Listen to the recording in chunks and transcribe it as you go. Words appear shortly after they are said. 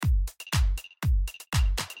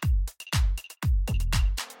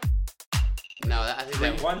No, I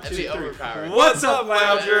think that'd be overpowered. What's up,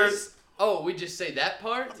 loungers? Oh, we just say that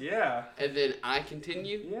part? Yeah. And then I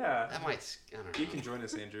continue? Yeah. That might, I don't know. You can join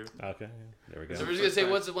us, Andrew. Okay, there we go. So we're just going to say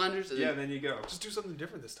what's up, loungers? Yeah, then you go. Just do something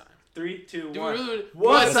different this time. 3, 2, Do 1. we really,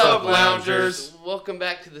 What's up, loungers? Welcome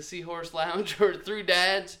back to the Seahorse Lounge, where three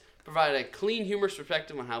dads provide a clean, humorous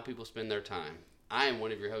perspective on how people spend their time. I am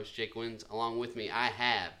one of your hosts, Jake Wins. Along with me, I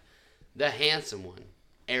have the handsome one,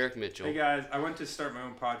 Eric Mitchell. Hey, guys. I went to start my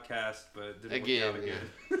own podcast, but didn't work out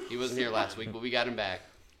again. He wasn't here last week, but we got him back.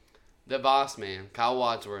 The boss man, Kyle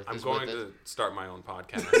Wadsworth. I'm is going with us. to start my own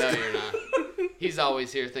podcast. No, you're not. He's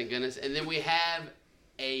always here, thank goodness. And then we have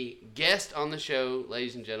a guest on the show,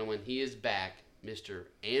 ladies and gentlemen. He is back. Mr.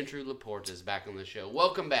 Andrew LaPorta is back on the show.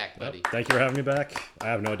 Welcome back, buddy. Yep. Thank you for having me back. I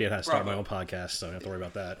have no idea how to start my own podcast, so I don't have to worry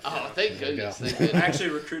about that. Oh, thank goodness. There you Thank I goodness. actually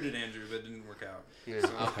recruited Andrew, but it didn't work out. Yeah, So-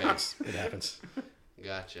 okay. It happens.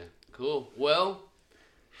 Gotcha. Cool. Well,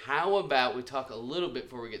 how about we talk a little bit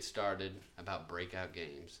before we get started about breakout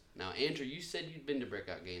games? Now, Andrew, you said you'd been to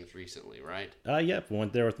breakout games recently, right? Yep.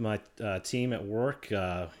 Went there with my team at work.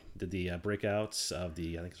 Did the breakouts of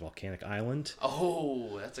the, I think it's Volcanic Island.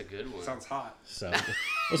 Oh, that's a good one. Sounds hot. So it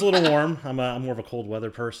was a little warm. I'm more of a cold weather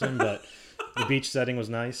person, but the beach setting was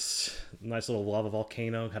nice. Nice little lava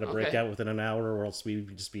volcano. Had a breakout within an hour, or else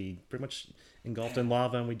we'd just be pretty much engulfed in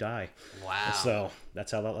lava and we die. Wow. So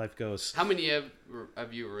that's how that life goes. How many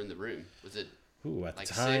of you were in the room? Was it At like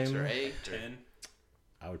the time, 6 or 8? Or 10.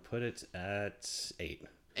 I would put it at 8.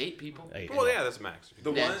 8 people? 8. Well, yeah, that's max.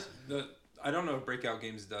 Yes. I don't know if Breakout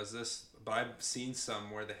Games does this, but I've seen some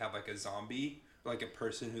where they have like a zombie, like a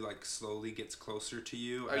person who like slowly gets closer to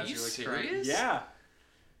you. Are as you you're, like, serious? Yeah.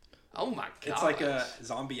 Oh my god. It's like a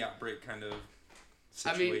zombie outbreak kind of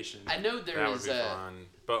situation. I know there That is would be fun,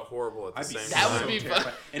 but horrible at the I'd be same That time. would be terrified.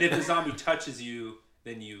 fun. And if the zombie touches you,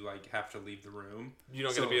 then you like have to leave the room. You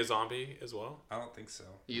don't get to be a zombie as well? I don't think so.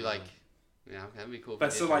 You like, yeah, that'd be cool. if But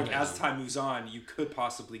you so did like that. as time moves on, you could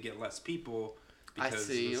possibly get less people because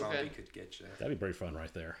the zombie could get you. That'd be pretty fun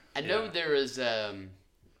right there. I know there is.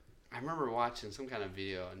 I remember watching some kind of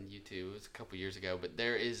video on YouTube. It was a couple years ago, but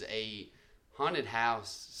there is a haunted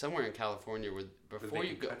house somewhere in California where before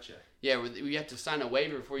you go, cut you. yeah, where you have to sign a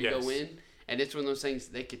waiver before you go in, and it's one of those things.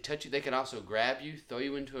 They could touch you. They could also grab you, throw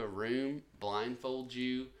you into a room, blindfold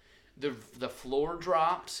you. The floor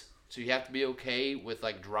drops. So you have to be okay with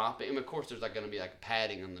like dropping. And of course, there's like going to be like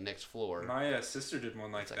padding on the next floor. My sister did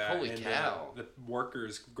one like It's like, that. holy and cow. The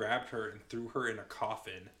workers grabbed her and threw her in a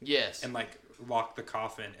coffin Yes. and like locked the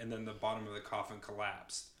coffin, and then the bottom of the coffin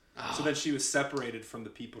collapsed. Oh. So then she was separated from the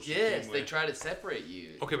people she Yes, came they with. try to separate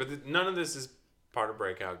you. Okay, but none of this is part of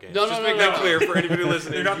breakout games. No, Just no, make no, that no. clear for anybody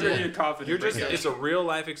listening. They're not throwing you in a coffin. You're to just, break out. it's a real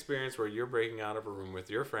life experience where you're breaking out of a room with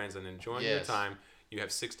your friends and enjoying your Yes. time. You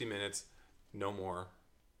have 60 minutes, no more.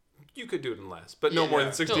 You could do it in less, but no more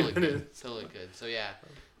than 60 totally minutes. Good, totally good. So yeah,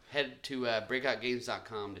 head to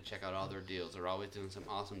breakoutgames.com to check out all their deals. They're always doing some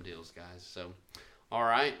awesome deals, guys. So, all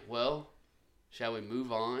right, well, shall we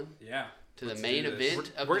move on Yeah. to the Let's main do this.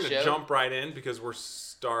 event of We're the going show? to jump right in because we're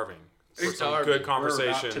starving for some Starving. good We're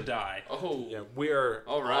conversation. about to die. Oh, Yeah, we are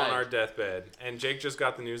All right. on our deathbed, and Jake just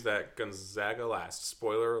got the news that Gonzaga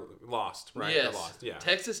lost, right? yes. They lost, yeah.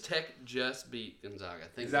 Texas Tech just beat Gonzaga.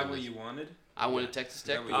 Thank Is that what goodness. you wanted? I wanted Texas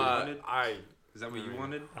Tech. that to what you win. wanted? Is that what you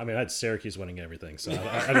wanted? I mean, I had Syracuse winning everything, so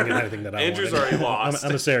I didn't get anything that I Andrew's wanted. already lost.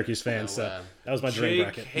 I'm a Syracuse fan, Oh, so wow. that was my dream Jake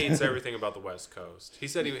bracket. hates everything about the West Coast. He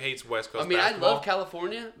said he hates West Coast I mean, basketball. I love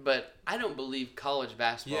California, but I don't believe college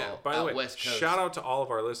basketball Yeah, by the out way, West Coast. shout out to all of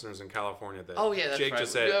our listeners in California that Oh, yeah, that's Jake right.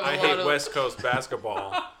 just We said, have a I lot hate of- West Coast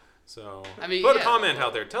basketball. So I mean, put a yeah. comment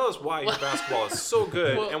out there. Tell us why your basketball is so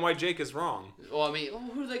good Well- and why Jake is wrong. Well, I mean,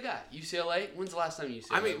 who do they got? UCLA? When's the last time UCLA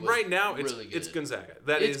I mean, was right now really it's good? Gonzaga.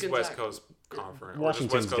 That It's is West Gonzaga. Coast Conference.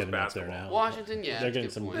 Washington's or just West Coast getting up there basketball. now. Washington, yeah. They're that's a getting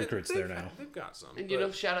good some point. recruits there now. They've got some. And, you but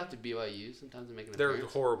know, shout out to BYU. Sometimes they make an they're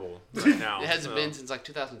appearance. horrible right now. It hasn't so, been since like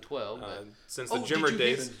 2012. But since the Oh, Jimmer did you hear-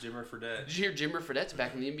 days. Since Jimmer Fredette. did you hear Jimmer Fredette's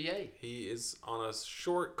back in the NBA? He is on a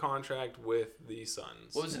short contract with the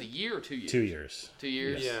Suns. What was it, a year or 2 years? 2 years. 2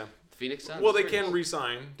 years? Yeah. Phoenix Suns? Well, they Pretty can cool.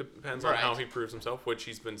 re-sign. Depends on Right. how he proves himself, which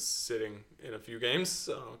he's been sitting in a few games,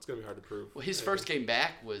 so it's going to be hard to prove. Well, his first game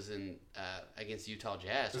back was in against Utah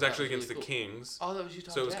Jazz. It was actually against the Kings. Oh, that was Utah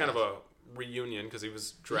Jazz. So it was kind of a reunion because he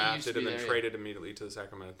was drafted be and then there, yeah. traded immediately to the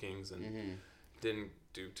Sacramento Kings and didn't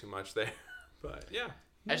do too much there. But yeah.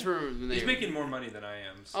 I just remember when they He's making more money than I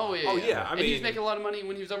am. So. Oh, yeah. Oh, yeah, I and he was mean- making a lot of money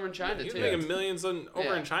when he was over in China, He was too. making millions over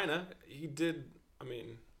Yeah. in China. He did,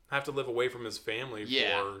 have to live away from his family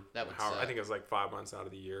Yeah, for that would I suck. think it was like 5 months out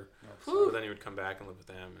of the year. Whew. But then he would come back and live with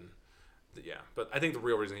them. And but I think the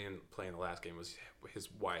real reason he didn't play in the last game was his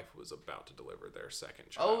wife was about to deliver their second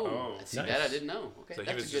child. Oh, see nice. that I didn't know. Okay, So that's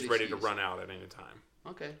he was a good just ready excuse. to run out at any time.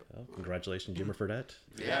 Okay. Well, congratulations, Jimmer Fredette.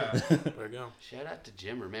 Yeah. There you go. Shout out to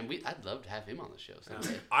Jimmer, man. I'd love to have him on the show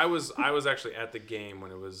someday. I was actually at the game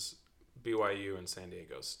when it was BYU and San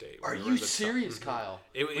Diego State. Are We were you at the serious, top. Kyle?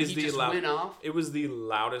 It When is he the just went off? It was the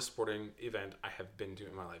loudest sporting event I have been to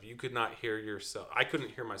in my life. You could not hear yourself. I couldn't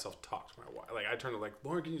hear myself talk to my wife. Like I turned to like,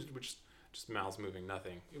 Lauren, can you just mouths moving,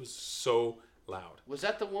 nothing. It was so loud. Was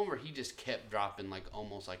that the one where he just kept dropping like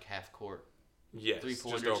almost like half court Yes,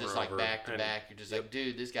 3-pointers, just just over like and over. back to And back? You're just like,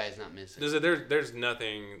 dude, this guy's not missing. There's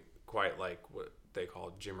nothing quite like what they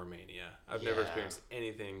call Jimmermania. I've never Yeah. experienced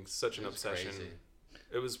anything such an It was obsession. crazy.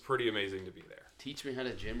 It was pretty amazing to be there. Teach me how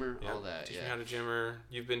to Jimmer, Yeah. all that. Teach yeah. me how to Jimmer.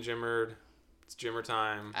 You've been Jimmered. It's Jimmer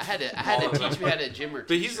time. I had to teach me how to Jimmer.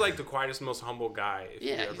 But he's like the quietest, most humble guy. If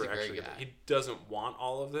Yeah, you he's ever a great actually guy. He doesn't want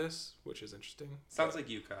all of this, which is interesting. Sounds like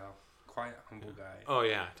you, Kyle. Quiet, humble guy. Oh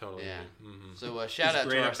yeah, totally. Yeah. Mm-hmm. So shout He's out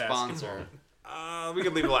great to our at basketball. sponsor. We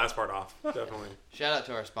could leave the last part off, definitely. Shout out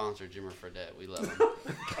to our sponsor, Jimmer Fredette. We love him.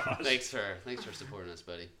 Thanks for supporting us,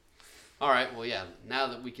 buddy. All right, well, yeah. Now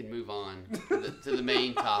that we can move on to the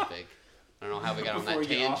main topic. I don't know how we got on Before that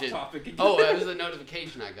we get off tangent. topic again. Oh, that was a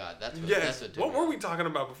notification I got. That's what. Yes. That's What were we talking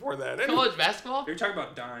about before that? Anyway, College basketball. You're talking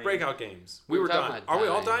about dying. breakout games. We We were were talking dying. about Are we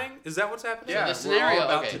all dying. dying? Is that what's happening? Yeah, the scenario- we're all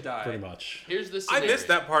about okay. to die. Pretty much. Here's the I scenario. missed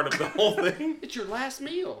that part of the whole thing. It's your last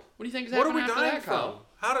meal. What do you think is What are happening we after dying that, from? Kyle?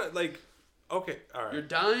 How to like? Okay, all right. You're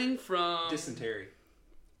dying from. Dysentery.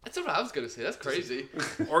 That's what I was gonna say. That's crazy.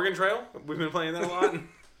 Oregon Trail. We've been playing that a lot.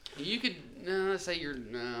 You could say you're.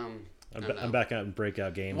 I'm back out in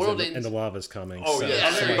breakout games, World and the ends- lava's coming. Oh so yeah,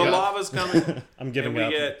 yeah, there the you go. lava's coming. I'm giving and we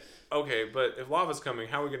up. get okay, but if lava's coming,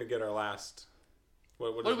 how are we gonna get our last?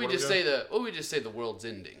 What did we just say? What did we just say? The world's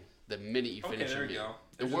ending the minute you Okay, finish there your we meal. go.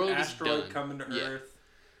 The There's world an is asteroid done. coming to Yeah. Earth.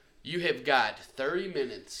 You have got 30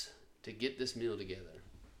 minutes to get this meal together.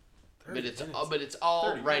 But it's all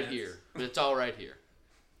 30 right minutes. here. But it's all right here.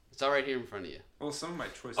 It's all right here in front of you. Well, some of my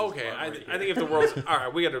choices. Okay, are I right think here. if the world's all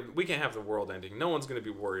right, we can't have the world ending. No one's gonna be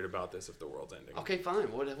worried about this if the world's ending. Okay,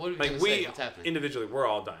 fine. What are we Like gonna say? What's happening? individually, we're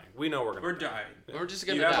all dying. We know we're gonna. We're die. dying. We're just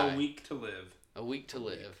gonna You have die. a week to live. A week to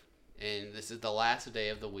live, and this is the last day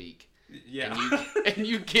of the week. Yeah. And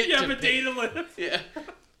you get you to have a pick- day to live. Yeah.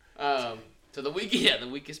 So the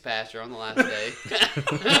week is past. You're on the last day.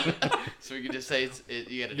 So we can just say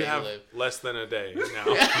you got a day You have to live. less than a day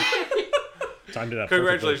now. Timed it up.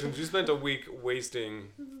 Congratulations, you spent a week wasting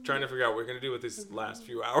trying to figure out what we're gonna do with these last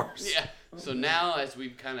few hours. Yeah. So now, as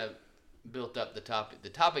we've kind of built up the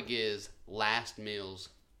topic is last meals,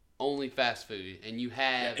 only fast food, and you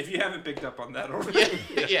have If you haven't picked up on that already.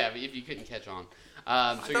 yeah. If you couldn't catch on,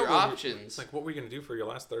 I so thought your we were- options. It's like, what were we gonna do for your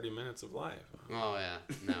last 30 minutes of life? Oh yeah,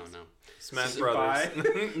 no. Smash Say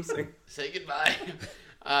Brothers. Say goodbye.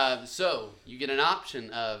 So you get an option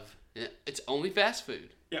of it's only fast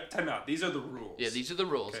food. Yeah, time out. These are the rules. Yeah, these are the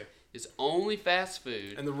rules. Okay. It's only fast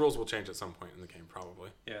food. And the rules will change at some point in the game, probably.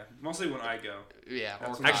 Yeah, mostly when I go. Yeah.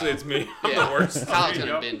 Or Actually, Kyle. it's me. I'm Yeah. the worst. Kyle's There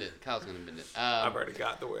you gonna go. bend it. Kyle's gonna bend it. I've already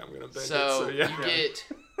got the way I'm gonna bend it. So So yeah.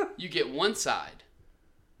 you get one side,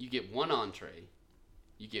 you get one entree,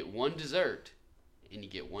 you get one dessert, and you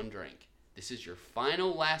get one drink. This is your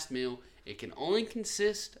final last meal. It can only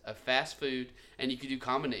consist of fast food, and you can do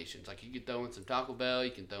combinations. Like you can throw in some Taco Bell,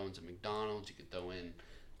 you can throw in some McDonald's, you can throw in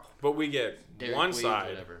But we get Dairy one Queen, side,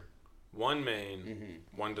 whatever, one main,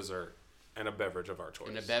 one dessert, and a beverage of our choice.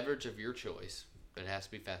 and a beverage of your choice, but it has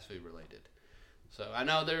to be fast food related. So I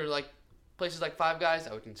know there are like places like Five Guys.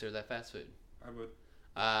 I would consider that fast food. I would.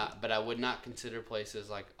 But I would not consider places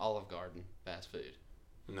like Olive Garden fast food.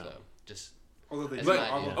 No. So just Although they That's do an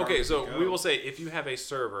Olive idea. Garden Okay, to so go. we will say if you have a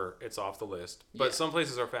server, it's off the list. But Yeah. some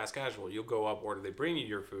places are fast casual. You'll go up, order, they bring you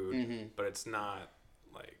your food, but it's not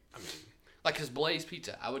like, I mean, like because Blaze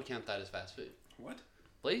Pizza, I would count that as fast food. What?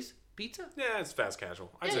 Blaze Pizza? yeah, it's fast casual.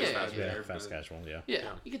 I'd say it's Yeah, fast Yeah, casual. fast casual. Yeah. Yeah,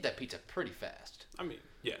 Yeah. you get that pizza pretty fast. I mean,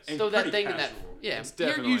 yes. And It So that pretty thing in that, casual. yeah, It's you're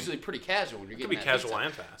definitely- usually pretty casual when you're could getting be that casual pizza.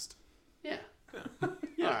 and fast. Yeah.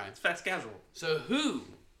 Yeah, All right. it's fast casual. So who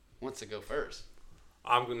wants to go first?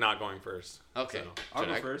 I'm not going first. Okay. So. I'll Should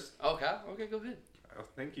go I- first. Okay. Okay, go ahead. Oh,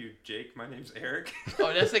 thank you, Jake. My name's Eric.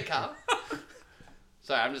 Oh, that's it, Kyle.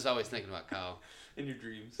 Sorry, I'm just always thinking about Kyle. In your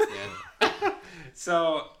dreams. Yeah.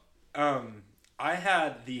 So, I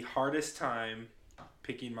had the hardest time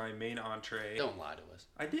picking my main entree. Don't lie to us.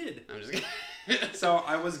 I did. I'm just kidding. So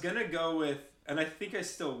I was gonna go with, and I think I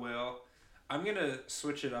still will. I'm gonna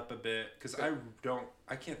switch it up a bit because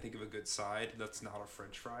I can't think of a good side that's not a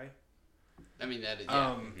French fry. I mean, that is,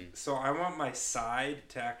 yeah. So I want my side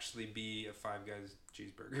to actually be a Five Guys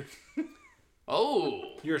cheeseburger.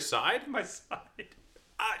 Oh. Your side? My side.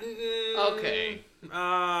 Okay. That's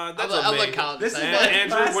I'll let Colin This decide.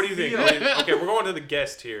 is Andrew, what do you think? Last Okay, we're going to the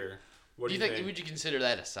guest here. What do you think? Would you consider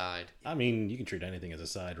that a side? I mean, you can treat anything as a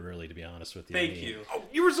side, really, to be honest with you. Thank you. Oh,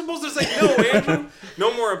 you were supposed to say no, Andrew.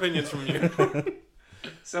 No more opinions from you.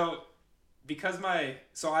 So,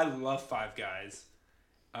 I love Five Guys.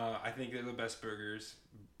 I think they're the best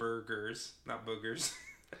burgers, not boogers.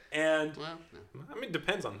 And Well, no. I mean, it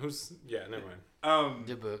depends on who's. Yeah, never mind.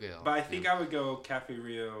 The burger. But I think I would go Cafe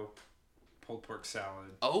Rio pulled pork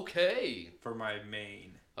salad Okay. for my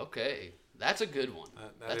main. Okay. That's a good one.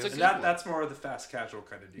 That's a is- good And one. that's more of the fast casual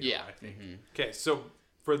kind of deal. Yeah. I think. Okay, so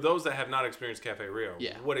for those that have not experienced Cafe Rio,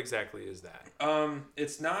 Yeah. what exactly is that?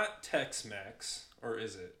 It's not Tex-Mex, or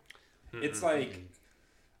is it? It's like,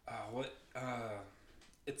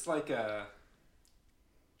 it's like a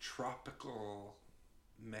tropical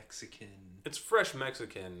Mexican. It's fresh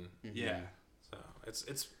Mexican. Yeah. So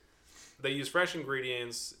it's they use fresh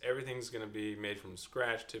ingredients. Everything's gonna be made from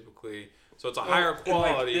scratch typically. So it's a higher And,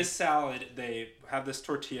 quality. like, this salad, they have this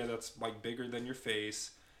tortilla that's like bigger than your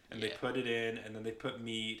face, and they put it in, and then they put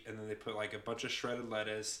meat, and then they put like a bunch of shredded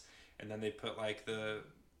lettuce, and then they put like the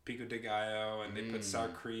pico de gallo, and they put sour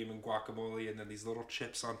cream and guacamole, and then these little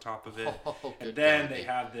chips on top of it. Oh, And good then God. they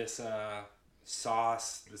have this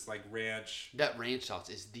sauce, this like ranch. That ranch sauce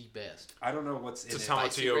is the best. I don't know what's in It's it. a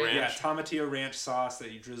tomatillo ranch? Yeah, ranch. tomatillo ranch sauce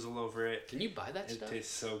that you drizzle over it. Can you buy that It stuff?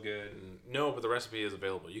 tastes so good. No, but the recipe is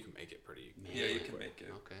available. You can make it pretty. Man. Yeah, you can make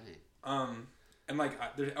it. Okay. And like,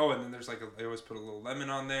 and then there's like, they always put a little lemon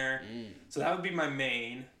on there. So that would be my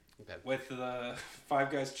main, Okay. with the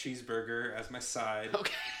Five Guys cheeseburger as my side.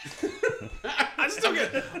 Okay.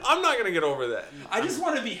 I'm not gonna get over that. I just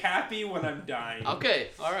want to be happy when I'm dying. Okay.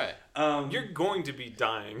 All right. You're going to be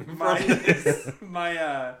dying.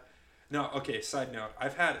 Side note.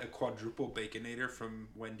 I've had a quadruple baconator from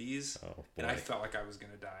Wendy's, Oh, and I boy. felt like I was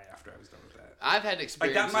gonna die after I was done with that. I've had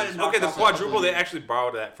experiences. might have not- Okay, the Also, quadruple, they actually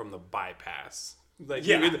borrowed that from the bypass. Like,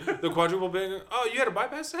 Yeah. the quadruple bacon. Oh, you had a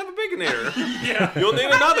bypass? Have a baconator. Yeah. You'll need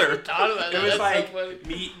another. Thought about that. It was That's like so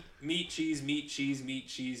funny. meat, cheese, meat, cheese, meat,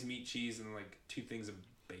 cheese, meat, cheese, and like 2 things of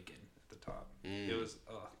bacon at the top. It was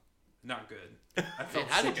not good. I Man, felt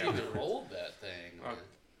how sick did you after. even hold that thing? Oh.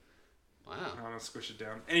 Wow. I'm gonna squish it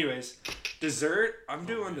down. Anyways, dessert. I'm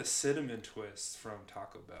doing the cinnamon twist from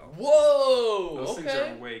Taco Bell. Whoa. Those okay. things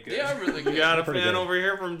are way good. They are really good. You got a Pretty fan good. over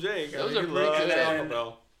here from Jake. Those I are mean, he pretty loves good. Taco And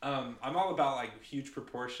Bell. I'm all about like huge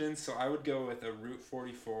proportions, so I would go with a Route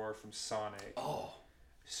 44 from Sonic. Oh.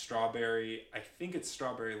 Strawberry. I think it's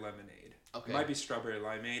strawberry lemonade. Okay. It might be strawberry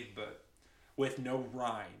limeade, but with no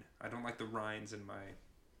rind. I don't like the rinds in my.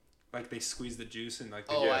 Like they squeeze the juice and like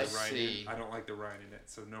they Oh, get I the rind see. in. I don't like the rind in it,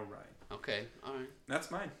 so no rind. Okay. All right. That's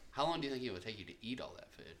mine. How long do you think it would take you to eat all that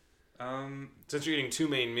food? Since you're eating 2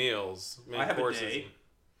 main meals, main I have a courses. day.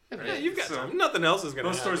 Yeah, you've got So- time. Nothing else is gonna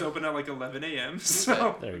Most happen. stores open at like 11 a.m.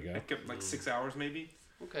 So There you go. like 6 hours maybe,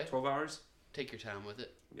 Okay. 12 hours. Take your time with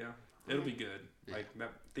it. Yeah, it'll be good. Yeah. Like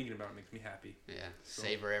that, thinking about it makes me happy. Yeah.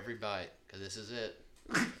 Savor every bite, because this is it.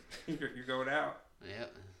 You're going out. Yeah.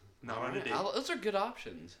 Not All on a right. date. Those are good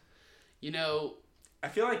options. You know, I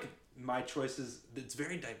feel like my choices. It's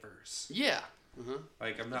very diverse. yeah. Uh-huh.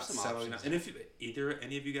 Like I'm not There's some selling. options And if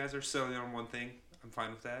any of you guys are selling on one thing, I'm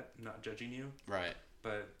fine with that. I'm not judging you. Right.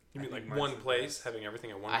 But You I mean think like mine's one the place, best. having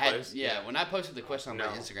everything at one I had, place? yeah, when I posted the question on my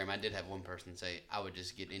No. Instagram, I did have one person say I would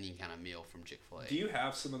just get any kind of meal from Chick-fil-A. Do you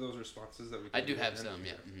have some of those responses that we? I can do get have in? some,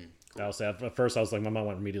 yeah. Mm-hmm. I was at first I was like, my mom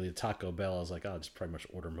went immediately to Taco Bell. I was like, I'll just pretty much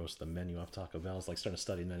order most of the menu off Taco Bell. I was like starting to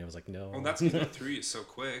study the menu. I was like, no. Well, that's getting through you so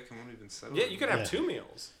quick. I won't even settle. Yeah, you could have Yeah. 2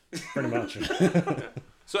 meals. pretty much.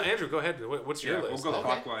 So Andrew, go ahead. What's your We'll list? go Okay.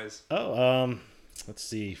 clockwise. Let's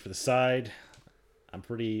see. For the side, I'm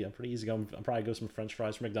pretty easy going. I'll probably go some French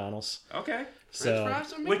fries from McDonald's. Okay. So French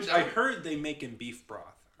fries from Which I McDonald's? heard they make in beef broth.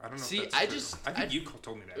 I don't know. See, if that's I true. just- I think I- you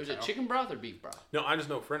told me that. Was it Kyle. chicken broth or beef broth? No, I just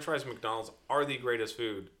know French fries from McDonald's are the greatest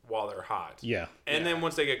food while they're hot. yeah, And then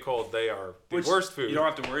once they get cold, they are the Which worst food. You don't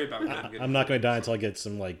have to worry about getting good. I'm not going to die until I get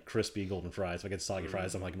some like crispy golden fries. If I get soggy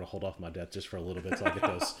fries, I'm like going to hold off my death just for a little bit till I get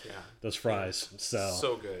those Yeah. those fries.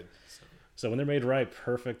 So good. So when they're made right,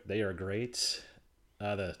 perfect. They are great.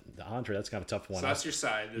 The entree, that's kind of a tough one. So that's your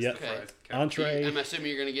side. This Yep. is the Okay. fries. Entree. I'm assuming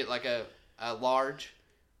you're going to get like a large.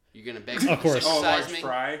 You're going to beg Of course. Oh, a large supersize me?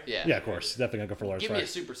 fry. Yeah. Yeah, of course. Definitely going to go for large Give me a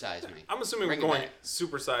fries. supersize me. I'm assuming Bring we're it going back.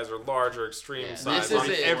 supersize or large or extreme Yeah, size this on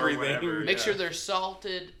is it. everything. Or whatever. Make Yeah. sure they're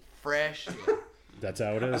salted, fresh. Yeah. That's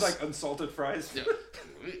how it I is. like unsalted fries.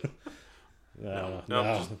 No. No,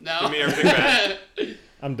 just No. give me everything back.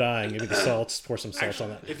 I'm dying. Give me the salts. Pour some salt on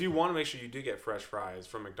that. If you want to make sure you do get fresh fries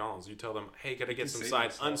from McDonald's, you tell them, hey, could I get some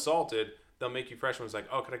sides unsalted? They'll make you fresh ones like,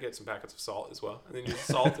 oh, could I get some packets of salt as well? And then you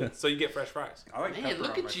salt it, so you get fresh fries. I like pepper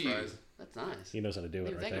look on at my you. fries. That's nice. He knows how to do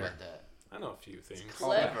it right think there. about that. I know a few things.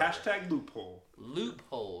 Clever. Hashtag loophole.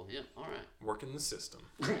 Loophole. Yep. All right. Working the system.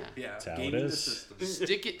 Yeah. That's how Gaming it the is. system.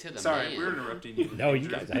 Stick it to the Sorry, man. we're interrupting you. No, you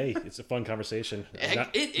guys. Hey, it's a fun conversation.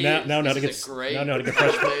 It is. Now know how to This get. is a great. Now know how to get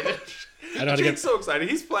fresh. I know how to Jake's get. so excited.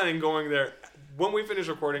 He's planning going there. When we finish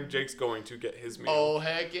recording, Jake's going to get his meal. Oh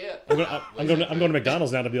heck yeah! I'm going to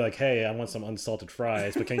McDonald's now to be like, hey, I want some unsalted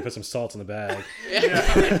fries, but can you put some salt in the bag? They're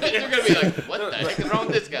gonna be like, what the heck is wrong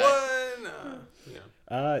with this guy?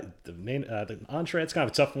 The entree, it's kind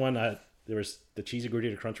of a tough one. There was the cheesy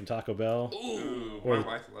gordita crunch from Taco Bell, Ooh, or, my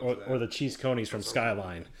wife loves that. or the cheese conies from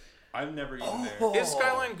Skyline. I've never eaten there. Is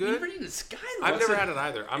Skyline good? You've eaten Skyline. I've never had it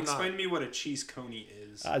either. Explain to me what a cheese coney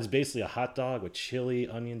is. It's basically a hot dog with chili,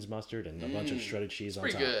 onions, mustard, and a bunch of shredded cheese on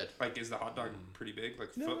Pretty top. good. Like, is the hot dog pretty big?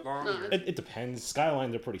 Like, foot long? no, or- It depends.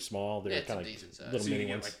 Skyline, they're pretty small. They're It's a kind of decent size. little so you mini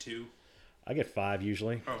get ones. like 2? I get 5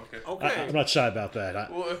 usually. Oh, okay. Okay. I'm not shy about that.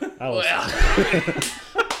 Well,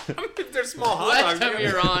 If they're small hot last dogs. time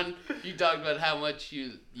you were on, you talked about how much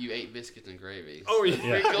you ate biscuits and gravy. Oh, yeah.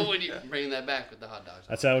 Pretty cool when you bring that back with the hot dogs.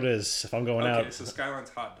 That's how it is. If I'm going Okay, out, so Skyline's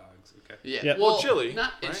hot dogs. Okay. Yeah. Yeah. Well, chili, It's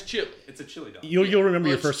right? chili. It's a chili dog. you'll remember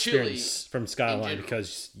Well, your first it's chili experience from Skyline general.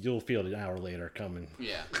 because you'll feel it an hour later coming.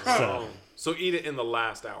 Yeah. So So eat it in the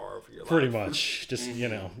last hour of your life. pretty much, just if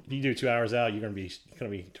you do 2 hours out, you're gonna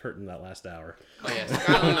be hurting that last hour. Oh yeah,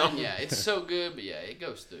 Skyline. Yeah, it's so good, but yeah, it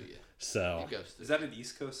goes through you. So It goes through. Is that an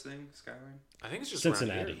East Coast thing, Skyline? I think it's just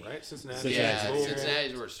Cincinnati. around here, right? Cincinnati. Cincinnati's Yeah, cool.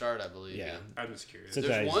 Cincinnati's where it started, I believe. yeah, Yeah. I'm just curious.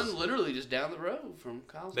 Cincinnati- There's one literally just down the road from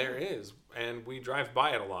Kyle's. There is, and we drive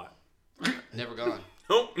by it a lot. Never gone.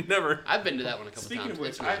 Nope, never. I've been to that one a couple Speaking times. of which,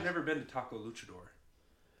 It's nice. I've never been to Taco Luchador.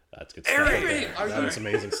 that's good stuff. Eric, Right there. are That's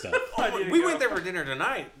amazing stuff. We went there for dinner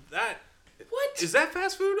tonight. What? Is that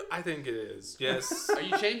fast food? I think it is. Yes. Are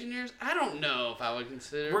you changing yours? I don't know if I would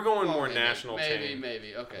consider. We're going more maybe, national Maybe, chain.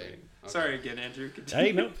 maybe. Okay. Sorry again, Andrew. Continue.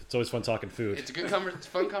 Hey, no, it's always fun talking food. It's a good it's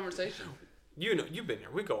fun conversation. You know, you've been here.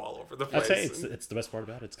 We go all over the I'd place. say it's the best part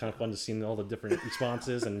about it. It's kind of fun to see all the different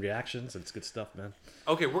responses and reactions. It's good stuff, man.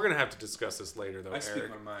 Okay, we're gonna have to discuss this later, though. I speak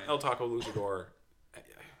Eric. my mind. El Taco Luchador.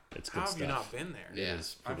 It's How good have you stuff. not been there? Yeah. It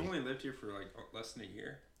is I've pretty- only lived here for like less than a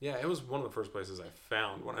year. Yeah, it was one of the first places I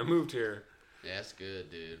found when I moved here. Yeah, it's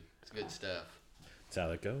good, dude. It's good stuff. That's how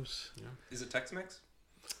that goes. Is it Tex-Mex?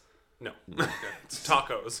 No, Okay. it's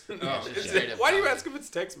tacos. Oh, It's straight up Why do you tacos. ask if it's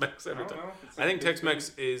Tex-Mex every I don't time? know. It's I like think a big Tex-Mex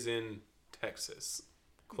thing. is in Texas,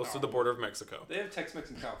 close to No. the border of Mexico. They have Tex-Mex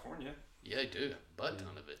in California. Yeah, I do. A butt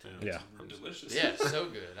ton of it. Yeah. They're delicious. Yeah, it's so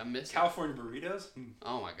good. I miss it. California burritos.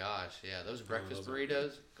 Oh my gosh, yeah, those breakfast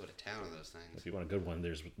burritos. Go to town on those things. If you want a good one,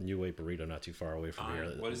 there's New Wave Burrito not too far away from here.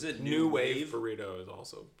 What is it? New Wave burrito is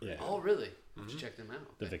also. Yeah. Oh really? Let's check them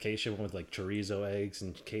out. The vacation one with like chorizo eggs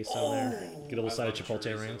and queso on there. Get a little side of love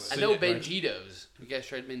chipotle chorizo ranch. I know Benditos. You guys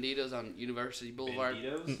tried Benditos on University Boulevard?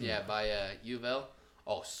 Banditos? Yeah, by U of L.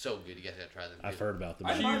 Oh, so good. You guys gotta try them. I've too. heard about them.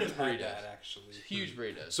 I might Huge have had burritos. that actually. Huge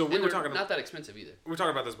burritos. So we And were they're talking- not that expensive either. We were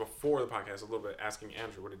talking about this before the podcast a little bit, asking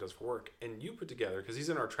Andrew what he does for work, and you put together because he's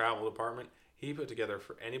in our travel department. He put together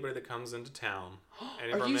for anybody that comes into town.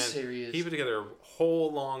 any of Are our you men, serious? He put together a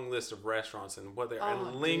whole long list of restaurants and what they are, Oh,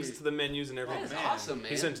 and links dude. to the menus and everything. That's man. awesome,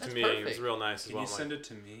 man. He sent it to That's me. Perfect. It was real nice as Can well. you I'm send like, it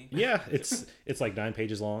to me? Yeah, it's like 9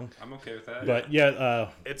 pages long. I'm okay with that. But yeah,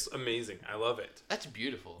 It's amazing. I love it. That's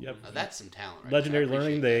beautiful. Yep. Now, that's some talent, right Legendary there. I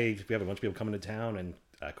Learning. appreciate We have a bunch of people coming to town, and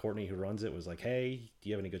Courtney, who runs it, was like, "Hey, do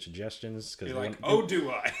you have any good suggestions?" Because You're like, oh,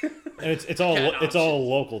 do I? and it's all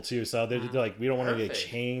local too. So they're like, we don't want to get Perfect.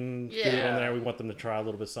 chain food Yeah. on there. We want them to try a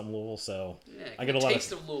little bit something Louisville. So Yeah, I get a lot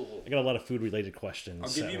taste of Louisville. I got a lot of food related questions. I'll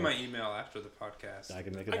give so you my email after the podcast. I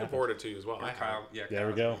can make it I can happen. forward it to you as well. Or I have Kyle. it. Yeah, There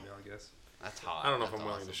we Kyle's go. Email, I guess. That's hot. I don't know if That's I'm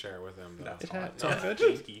willing awesome. to share it with him. But That's It all. had- It's all all good.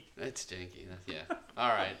 stinky. That's stinky. Yeah. All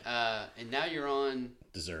right. And now you're on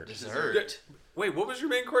Dessert. dessert. Wait, what was your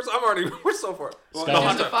main course? I'm already. We're so far. Well, The Skyline.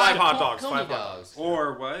 hot The dog- five hot dogs. pony Five hot dogs.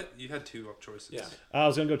 Or what? You had two choices. Yeah. I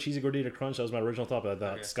was gonna go cheesy gordita crunch. That was my original thought, but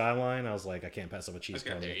that Okay. Skyline, I was like, I can't pass up a cheese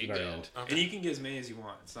Okay. cone There at the you very go. end. And you can get as many as you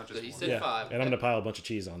want. It's not just So you one. said- Yeah, 5. and I'm gonna pile a bunch of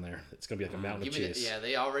cheese on there. It's gonna be like a mountain of Give me the, cheese. yeah,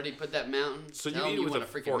 they already put that mountain. So you Tell eat them it with want a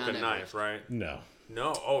freaking fork Mount and Everest. knife, right? No,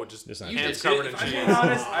 No. Oh, just Just not hands just- covered in If I'm cheese. being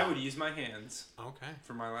honest, I would use my hands Okay.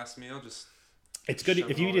 for my last meal. Just it's good Shove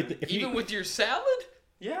if it you all eat it. in. If you Even with your salad?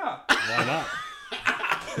 yeah. why not?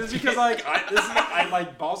 It's because I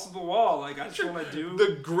like balls to the wall. Like I just want to do.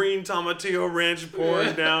 The green tomatillo ranch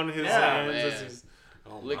pouring down his Yeah, hands. man. as he's-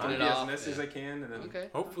 licking it Be off. as messy as I can, and then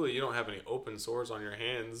Hopefully you don't have any open sores on your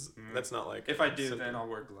hands. That's not like. if I do, then I'll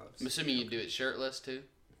wear gloves. I'm assuming you do it shirtless too.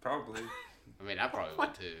 Probably. I mean, I probably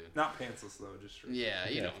would too. Not pantsless though, just shirtless. Yeah,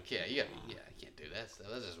 you don't. Yeah, you can't do that stuff.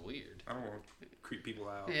 That's just weird. I don't want to creep people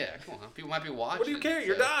out. Yeah, come on. People might be watching. What do you care?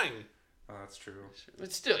 You're dying. Oh, that's true.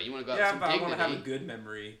 But still, you want to go out Yeah, with but some I want dignity. to have a good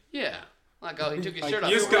memory. Yeah. Like, oh, he took his Like, shirt off.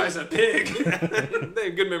 this guy's a pig. They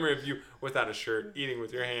have good memory of you without a shirt, eating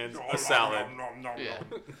with your hands, a salad. Yeah.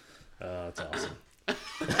 That's awesome.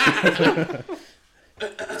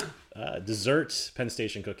 Dessert, Penn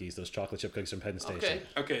Station cookies. Those chocolate chip cookies from Penn Station.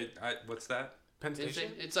 Okay, what's that? Penn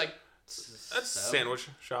Station? It's like... That's sandwich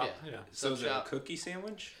shop. Yeah. So is it a cookie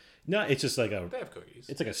sandwich? No, it's just like They have cookies.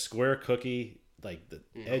 It's like a square cookie. Like the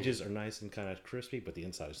edges are nice and kind of crispy, but the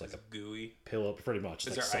inside is like a gooey pillow, pretty much.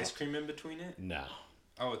 Is like there ice cream in between it? No.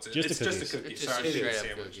 Oh, it's just a cookies. cookie. It's just Sorry, a straight up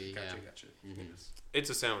sandwich. cookie, Gotcha. It's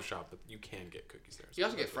a sandwich shop, but you can get cookies there. You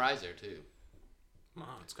also get fries there, too. Come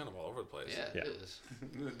on, it's kind of all over the place. Yeah, it is.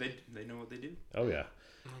 They know what they do. Oh, yeah.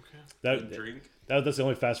 Okay. Drink. That's the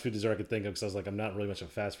only fast food dessert I could think of because I was like, I'm not really much of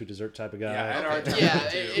a fast food dessert type of guy. Yeah, I had a hard time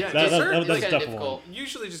That's kind a tough of difficult. You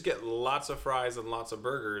usually just get lots of fries and lots of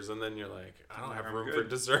burgers, and then you're like, I don't have room for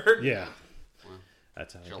dessert. Yeah. Well,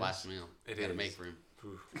 That's how it's it your goes. last meal. It You gotta is. make room.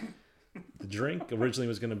 The drink originally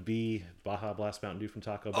was going to be Baja Blast Mountain Dew from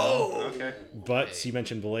Taco Bell. Oh! Okay. But you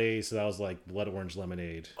mentioned Blaze, so that was like blood orange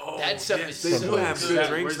lemonade. Oh, That stuff yes, is they so do have good. good Where's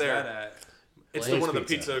drinks there. that at? It's Blaze one of the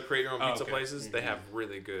Pizza. pizza, create your own pizza okay. places. They have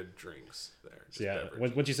really good drinks there. So yeah,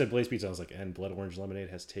 beverages. when you said Blaze Pizza, I was like, and blood orange lemonade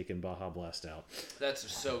has taken Baja Blast out. That's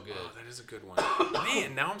so good. Oh, that is a good one.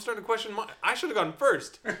 Man, now I'm starting to question I should have gone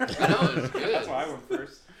first. I know, it's good. That's why I went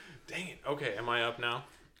first. Dang it. Okay, am I up now?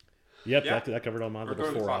 Yep, Yeah. that covered all my We're little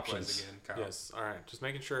going to four clockwise options. again, Kyle. Yes. All right. Just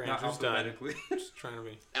making sure Not Andrew's done. alphabetically. Just trying to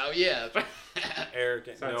be. Oh, yeah. Eric.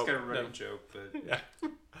 So it's kind of a running joke, but Yeah.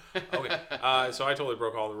 Okay. So I totally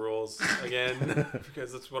broke all the rules again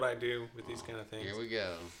because that's what I do with these kind of things. Here we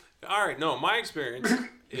go. All right. No, my experience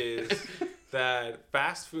is that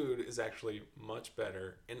fast food is actually much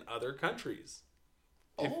better in other countries.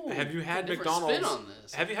 Have you had different McDonald's? spin on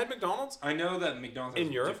this. Have you had McDonald's? I know that McDonald's has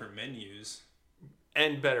In Europe? different menus.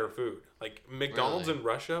 And better food. Like McDonald's Really? in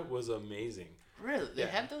Russia was amazing. Really? They Yeah.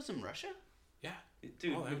 have those in Russia? Yeah.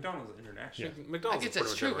 Dude, Oh, McDonald's is international. Yeah. I McDonald's guess is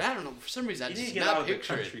that's pretty true. much I don't know. For some reason, I You need just to get not out of the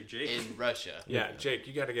picture country, it Jake. in Russia. Yeah, Jake,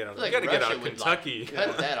 you got to get out. I feel You like got to get out Russia of would, Kentucky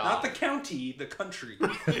Cut that Not off. the county, the country.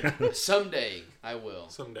 Someday, I will.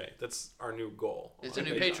 someday. That's our new goal. It's a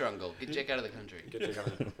new Patreon goal. Get Jake out of the country. Get Jake out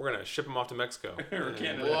of there. We're gonna ship him off to Mexico. Or And-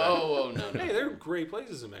 Canada. Whoa, no. Hey, there are great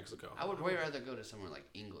places in Mexico. I would way rather go to somewhere like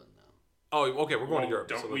England, though. Oh, okay, we're going to Well, Europe.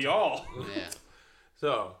 don't so we let's- all? Yeah.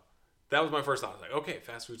 So that was my first thought. I was like, okay,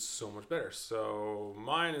 fast food's so much better. So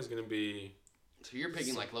mine is gonna be So you're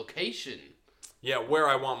picking like location. where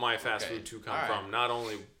I want my fast Okay. food to come All right. from, not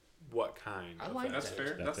only what kind. I of like fast That's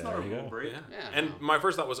food. fair. That's There not a you rule go. break. Yeah. Yeah, And no. my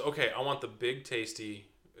first thought was, okay, I want the big tasty.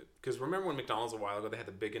 Because remember when McDonald's a while ago they had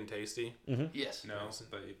the big and tasty? Yes. No,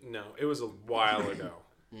 but No, it was a while ago.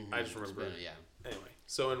 Mhm. I just It's remember. been- yeah. Anyway,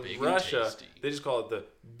 so in Big and Russia tasty. they just call it the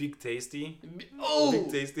big tasty. Oh, Big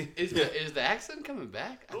tasty. is the accent coming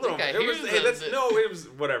back? I A little think I bit. hear It was, hey, that's, something. no, it was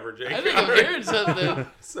whatever, Jake. I think I'm hearing something.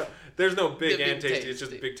 So there's no big The and Big tasty. It's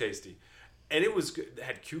just Tasty. big tasty, and it was good. It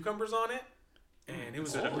had cucumbers on it, and it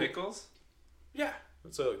was instead of pickles? Yeah.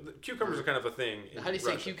 So the cucumbers are kind of a thing. In How do you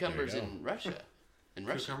say Russia. cucumbers There you in Russia? In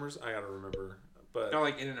Russia? Cucumbers? I gotta remember, but No,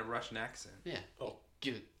 like in a Russian accent. Yeah. Oh.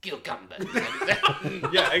 Cucumbers.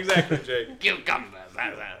 yeah, exactly, Jake. Cucumbers.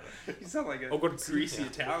 You sound like a Oh, good. greasy Yeah.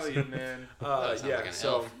 Italian man. sounds Yeah. like an So,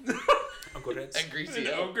 elf. Uncle Ritz. A greasy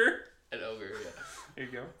An elf. ogre. An ogre, yeah. There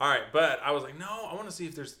you go. All right, but I was like, no, I want to see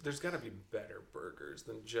if there's got to be better burgers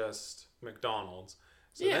than just McDonald's.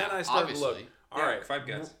 So Yeah, then I started to obviously. look. All Yeah, right, Five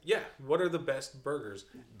Guys. Yeah, what are the best burgers?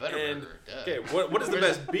 Better And, burger. Duh. Okay, what is the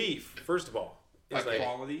Where's best beef? First of all, it's Okay. like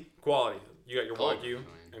Quality. quality. You got your Kobe, Wagyu I mean,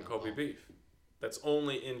 and oh, Kobe well. beef. That's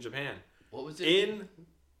only in Japan. What was it? In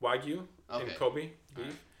Wagyu Okay. and Kobe beef.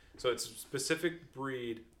 Alright. So it's a specific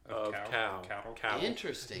breed of Cattle.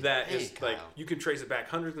 Interesting. That Hey, is like Kyle. you can trace it back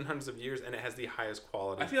hundreds and hundreds of years, and it has the highest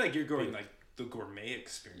quality. I feel like you're going beef. like the gourmet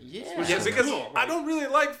experience. Yeah. which Yeah, is because cool. I don't really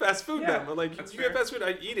like fast food Yeah, that much. Like, that's you get fair. fast food,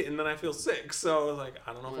 I eat it, and then I feel sick. So, I was like,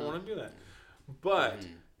 I don't know if I want to do that. But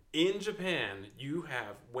in Japan, you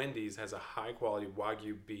have Wendy's has a high-quality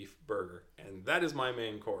Wagyu beef burger, and that is my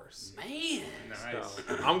main course. Man. Nice.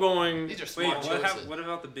 So, I'm going These are Wait, smart choices. what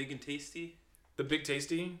about the big and tasty? the Big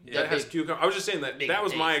Tasty. Yeah. That has Big- cucumber. I was just saying that Big that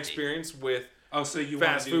was my Tasty. experience with Oh, so you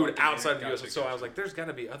fast wanna do, food like, outside of the gotcha, U.S. So I gotcha. was like, there's got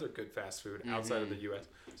to be other good fast food outside of the U.S.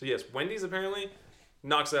 So yes, Wendy's apparently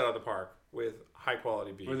knocks it out of the park with high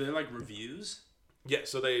quality beef. Were there like reviews? Yeah,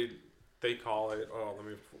 so they call it. Oh, let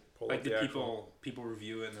me pull like up the actual. people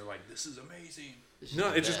review it and they're like, "This is amazing."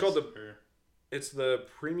 No, it's just called it's the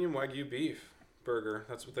premium Wagyu beef burger.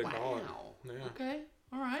 That's what they call it. Yeah. Okay.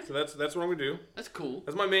 All right. So that's what I'm gonna do. That's cool.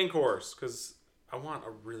 That's my main course because I want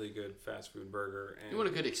a really good fast food burger. And you want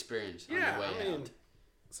a good experience on the way out.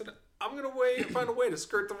 So I'm gonna find a way to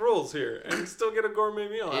skirt the rules here and still get a gourmet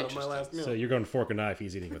meal out of my last meal. So you're going fork and knife.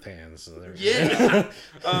 He's eating with hands. So yeah.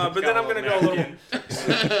 But then I'm gonna go a little.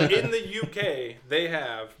 In the UK, they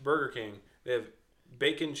have Burger King. They have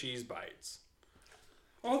bacon cheese bites.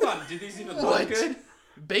 Hold on, do these even look good?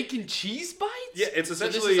 Bacon cheese bites? Yeah, it's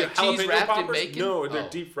essentially like jalapeno cheese wrapped poppers. in bacon? No, they're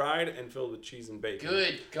deep fried and filled with cheese and bacon.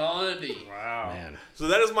 Good Gandhi. Wow. Man. So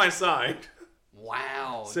that is my side.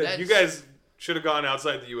 Wow. So you guys should have gone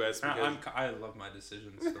outside the U.S. because I love my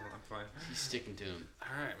decisions, so I'm fine. He's sticking to him.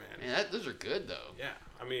 all right, man. Those are good though. Yeah,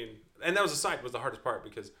 I mean, and that was the hardest part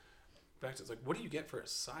because back to it's like, what do you get for a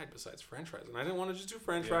side besides French fries? And I didn't want to just do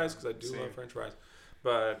French fries because I do love French fries.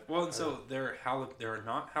 But so they're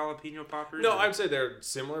not jalapeno poppers. No, I'd say they're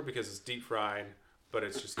similar because it's deep fried, but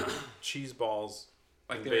it's just cheese balls,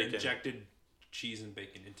 like and they're bacon. injected cheese and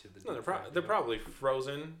bacon into the. No, they're probably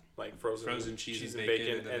frozen, like frozen cheese and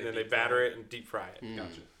bacon, and then they batter it and deep fry it.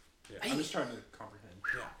 Gotcha. Yeah. I'm just trying to comprehend.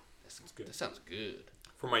 Yeah, that sounds good. That sounds good.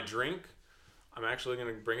 For my drink, I'm actually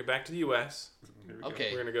gonna bring it back to the U.S. Okay.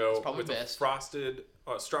 We're gonna go probably with best. a frosted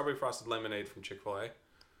strawberry frosted lemonade from Chick-fil-A.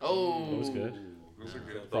 Oh, That was good. Those are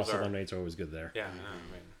good. Frosted lemonades are always good there. Yeah, I mean,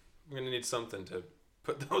 we're gonna need something to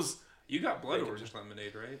put those. You got blood orange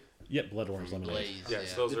lemonade, right? Yep, blood orange lemonade. Blaze,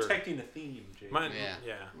 Yes, those are detecting a theme, Jake. mine. Yeah.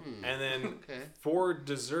 Yeah, and then Okay. for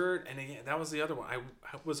dessert, and again, that was the other one. I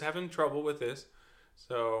was having trouble with this,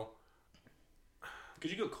 so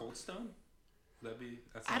Could you go Cold Stone? That'd be.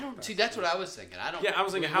 I don't see. That's what I was thinking. I don't. yeah, I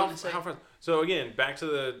was thinking how what did it say? far. So again, back to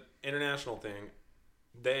the international thing,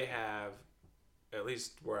 they have, at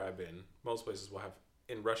least where I've been, most places will have.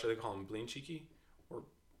 In Russia, they call them blinchiki, or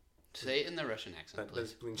Say it in the Russian accent,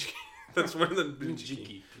 that's please. blinchiki. That's one of the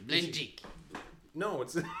blinchiki. Blinjik. No,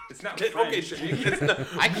 it's not okay. French. Sure. It's not,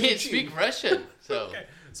 I can't speak Russian, so. Okay.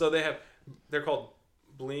 So they're called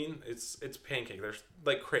blin. It's pancake. They're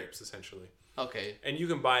like crepes essentially. Okay. And you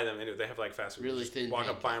can buy them, and they have like fast food. Really You just thin walk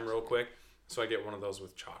up, buy them pancakes. real quick. So I get one of those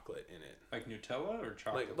with chocolate in it, Like Nutella or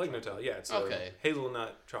chocolate? like Nutella. Yeah, it's Okay. a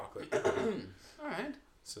hazelnut chocolate. All right.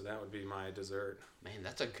 So that would be my dessert. Man,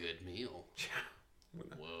 that's a good meal. Yeah.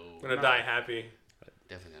 Whoa. I'm gonna die happy.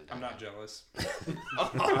 Definitely I'm gonna not die. jealous.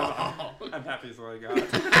 I'm happy with what I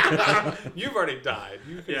got. You've already died.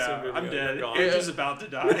 You can send me I'm you're dead. gone. Andrew's about to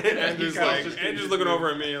die. Andrew's looking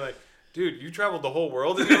over at me like, dude, you traveled the whole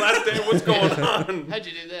world in your last day. What's going on? How'd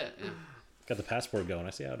you do that? Yeah. Got the passport going. I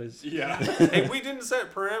see how it is. Yeah. Hey, we didn't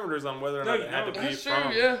set parameters on whether or not it had to be That's true,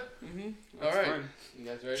 from. yeah. Mm-hmm. All right. fine. You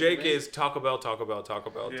guys ready Jake for me? is Taco Bell,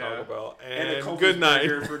 And a Culver's good night.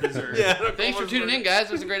 burger for dessert. Yeah. Thanks for tuning in, guys.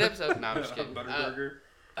 It was a great episode. No, I'm just kidding. Butter burger.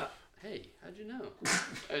 Hey, how'd you know?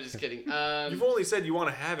 I was just kidding. You've only said you want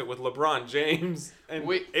to have it with LeBron James and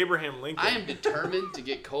Abraham Lincoln. I am determined to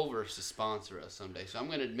get Culver's to sponsor us someday, so I'm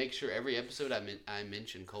going to make sure every episode I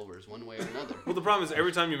mention Culver's one way or another. Well, the problem is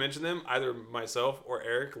every time you mention them, either myself or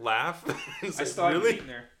Eric laugh. And say, I still haven't really? eaten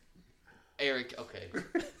there. Eric, okay.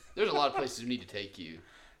 There's a lot of places we need to take you.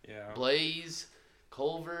 Yeah. Blaze,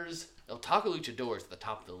 Culver's, El Taco Luchador is at the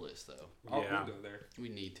top of the list, though. We'll Yeah. go there We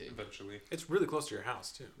need to. eventually. It's really close to your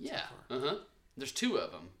house too. Yeah. There's two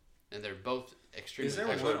of them, and they're both extremely. Is there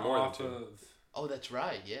Actually, one more than off two. of Oh, that's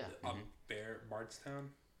right. Yeah. Bardstown?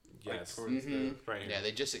 Yes. Like towards the... Right here. Yeah,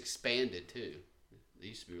 they just expanded too. They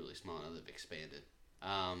used to be really small, now they've expanded.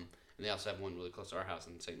 And they also have one really close to our house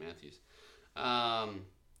in St. Matthews.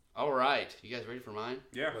 All right, you guys ready for mine?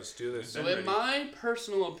 Yeah. Let's do this. So, in my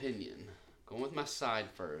personal opinion, going with my side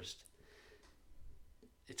first,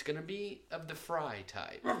 it's gonna be of the fry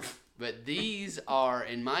type. But these are,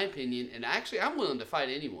 in my opinion, and actually, I'm willing to fight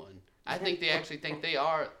anyone. I think they actually think they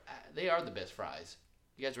are the best fries.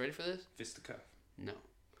 You guys ready for this? Fisticuff. No,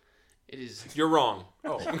 it is You're wrong.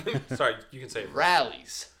 Oh, sorry. You can say it.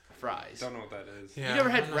 Rally's fries. Don't know what that is. Yeah, You never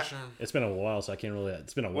had I'm not sure. It's been a while, so I can't really.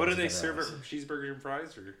 It's been a while. What do they since I serve realized. at cheeseburgers and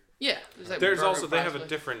fries? Or Yeah, like There's burger also they fries have a place.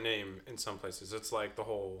 different name in some places. It's like the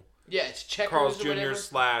whole Yeah, it's Checkers Carl's or Jr.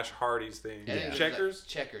 whatever. / Hardee's thing. I think it's Checkers. like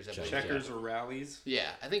Checkers. I believe, Checkers or Rallies? Yeah,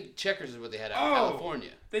 I think Checkers is what they had out Oh! in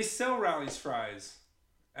California. They sell Rallies fries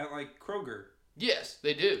at like Kroger. Yes,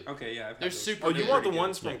 they do. Okay, yeah. I've had They're those. super Oh, you good. want the Pretty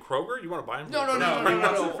ones good. from Kroger? You want to buy them? No, from no, Kroger? No,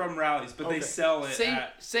 no. not from Rallies, but Okay. they sell it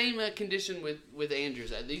Same at... condition with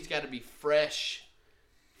Andrews. These got to be fresh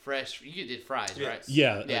fresh. You did fries, right?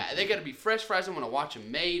 Yeah. Yeah, they got to be fresh fries. I want to watch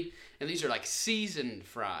them made, and these are like seasoned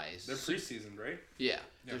fries. They're pre-seasoned, right? Yeah,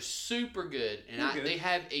 they're super good, and they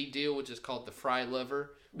have a deal which is called the Fry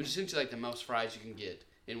Lover, which is essentially like the most fries you can get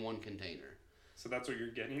in one container. So that's what you're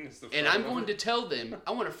getting is the fry and I'm lover? going to tell them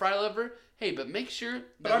I want a Fry Lover. Hey, but make sure.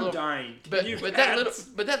 But I'm dying. But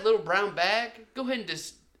that little brown bag. Go ahead and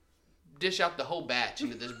just dish out the whole batch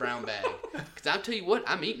into this brown bag. Because I'll tell you what,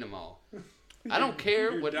 I'm eating them all. I don't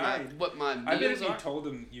care what my meals I bet if you are. told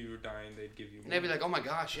them you were dying, they'd give you more. And they'd be like, oh my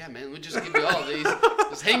gosh, yeah, man, we'll just give you all these.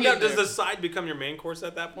 Just hang Now, in there. does the side become your main course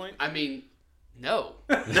at that point? I mean, no.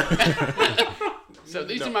 So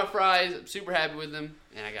these are my fries. I'm super happy with them.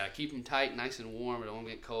 And I got to keep them tight, nice and warm. I don't want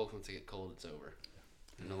to get cold. Once they get cold, it's over.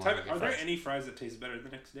 Are there any fries that taste better the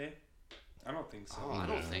next day? I don't think so. Oh, I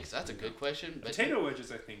don't think so. That's a good question. But potato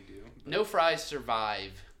wedges, I think, do. No fries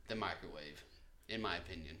survive the microwave, in my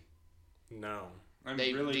opinion. No.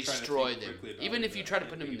 They really destroy them. Even if you try to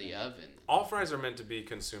put them in the oven. All fries are meant to be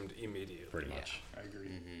consumed immediately. Pretty much. I agree.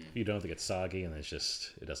 Mm-hmm. You don't have to get soggy, and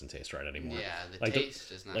it doesn't taste right anymore. Yeah, like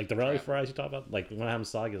taste is not. Like the rally fries you talk about, like when I have them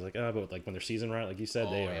soggy, it's like, but like when they're seasoned right, like you said,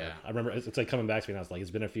 they are. Yeah. I remember it's like coming back to me, and I was like,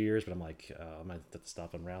 it's been a few years, but I'm like, I might have to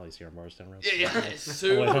stop on rallies here in Morristown Road. Yeah, it's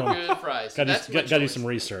super good fries. Gotta do some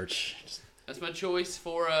research. That's my choice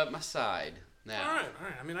for my side. Now. All right.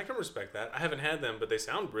 I mean, I can respect that. I haven't had them, but they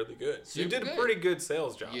sound really good. Super you did good. a pretty good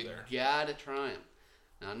sales job you there. You gotta try them.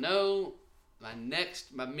 Now, I know my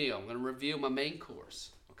meal, I'm gonna reveal my main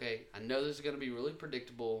course. Okay, I know this is gonna be really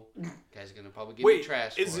predictable. You guys are gonna probably give me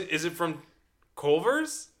trash. Is it from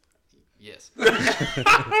Culver's? Yes.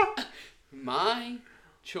 My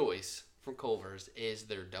choice from Culver's is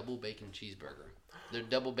their double bacon cheeseburger. Their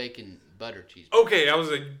double bacon butter cheeseburger. Okay, I was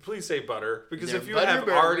like, please say butter. Because Their if you butter have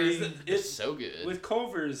burger already... It's so good. With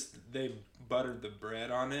Culver's, they buttered the bread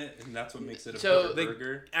on it, and that's what makes it a butter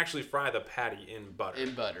burger. They actually fry the patty in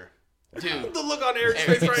butter. Dude. The look on Eric's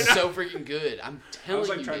face right now. So freaking good. I'm telling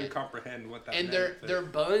you, I was trying to comprehend what that meant. And their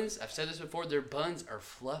buns, I've said this before, their buns are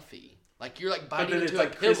fluffy. Like you're like biting into a pillow.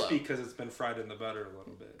 But then it's like crispy because it's been fried in the butter a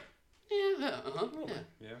little bit. Yeah,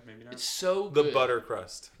 Yeah, maybe not. It's so good. The butter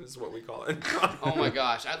crust is what we call it. Oh my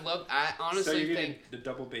gosh, I honestly think the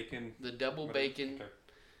double bacon. The double bacon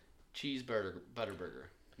cheeseburger butter burger.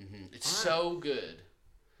 Mm-hmm. It's so good,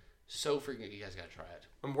 so freaking good. You guys gotta try it.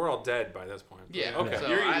 And we're all dead by this point. Yeah. Okay. So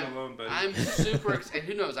you're eating alone, buddy. I'm super excited.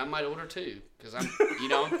 Who knows? I might order two because I'm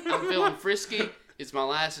feeling frisky. It's my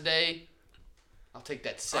last day. I'll take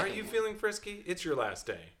that second. Are you feeling frisky? It's your last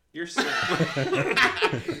day. You're sick.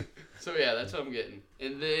 So yeah, that's what I'm getting.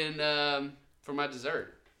 And then for my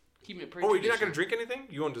dessert, keep it pretty. Oh, you're not gonna drink anything?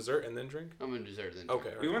 You want dessert and then drink? I'm gonna dessert then.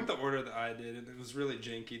 Okay. We went the order that I did, and it was really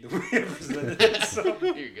janky the way I presented it. So.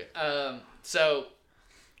 You're good. So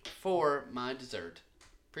for my dessert,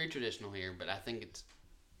 pretty traditional here, but I think it's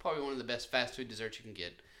probably one of the best fast food desserts you can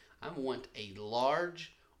get. I want a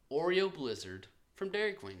large Oreo Blizzard from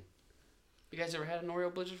Dairy Queen. You guys ever had an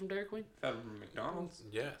Oreo Blizzard from Dairy Queen? From McDonald's?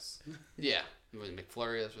 Yes. Yeah. It was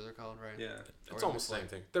McFlurry, that's what they're called, right? Yeah. It's almost the same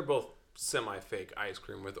thing. They're both semi-fake ice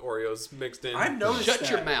cream with Oreos mixed in. I noticed Shut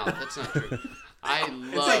your mouth. That's not true.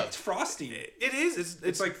 It's like frosting. It is.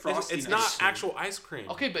 It's like frosting. It's not actual ice cream.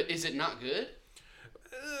 Okay, but is it not good?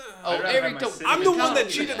 Eric, I'm the one that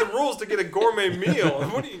cheated the rules to get a gourmet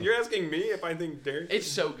meal. You're asking me if I think Dairy? It's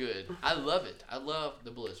so good. I love it. I love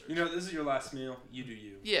the Blizzard. You know, this is your last meal. You do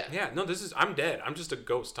you. Yeah. Yeah. No, I'm dead. I'm just a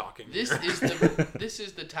ghost talking. This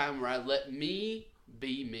is the time where I let me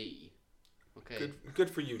be me. Okay. Good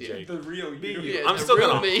for you, Jake. The real you. Yeah, I'm still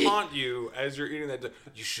gonna me. haunt you as you're eating that.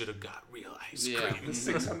 You should have got real ice cream. The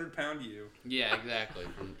 600-pound you. Yeah, exactly.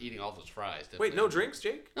 From eating all those fries. Wait, no drinks,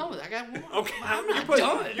 Jake? No, I got one. Okay, I'm not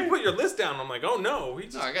done. You put your list down. I'm like, oh no.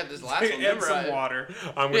 No, I got this last one. And some water.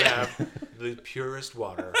 I'm gonna have the purest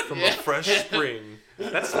water from a fresh spring.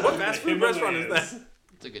 That's what fast food restaurant is that?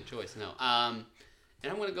 It's a good choice. No.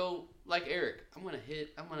 And I'm gonna go like Eric. I'm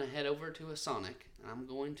gonna head over to a Sonic, and I'm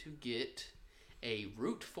going to get a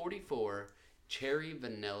Route 44 cherry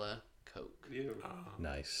vanilla Coke. Ew.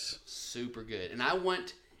 Nice. Super good. And I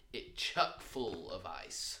want it chock full of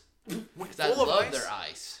ice. Because I Full of love ice? their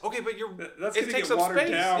ice. Okay, but That's it gonna takes get up watered space.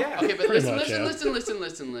 down. Yeah. Okay, but Pretty listen. much,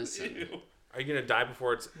 Ew. Are you gonna die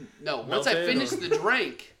before it's No, once I melted, finish or- the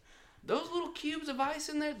drink, those little cubes of ice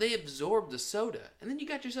in there, they absorb the soda. And then you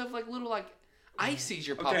got yourself like little ice sees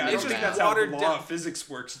your Okay, pop. I don't think that's how watered the law down. of physics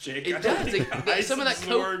works, Jake. It does. Some of that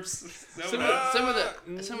coke.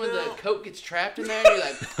 Some of the coke gets trapped in there.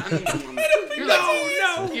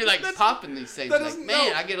 And you're like popping these things. Like,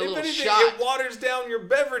 man, I get a little shot. It waters down your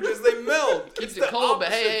beverages. They melt. Keeps it cold, but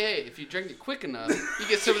hey, if you drink it quick enough, you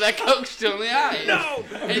get some of that coke still in the ice. No,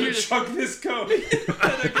 and you're just chug this coke.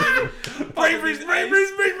 Braveries.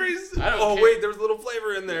 Oh care. wait, there was a little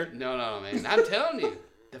flavor in there. No, man. I'm telling you,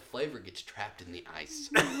 the flavor gets trapped in the ice.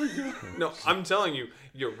 No, I'm telling you,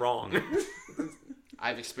 you're wrong.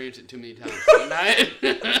 I've experienced it too many times.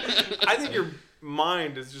 I think your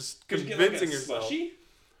mind is just convincing yourself. Slushy?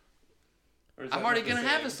 I'm already gonna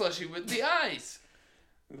have a slushie with the ice.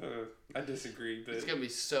 I disagree, but It's gonna be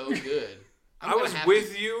so good. I was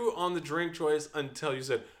with you on the drink choice until you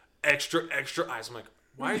said extra ice. I'm like,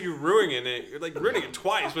 why are you ruining it? You're like ruining it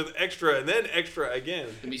twice with extra and then extra again.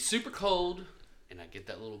 It's gonna be super cold, and I get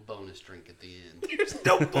that little bonus drink at the end. There's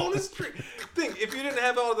no bonus drink. Think, if you didn't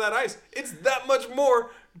have all of that ice, it's that much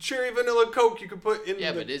more cherry vanilla Coke you could put in.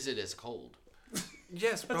 Yeah, but is it as cold?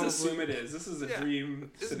 Yes, probably. Let's assume it is. This is a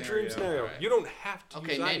dream It's a scenario. dream scenario. Right. You don't have to use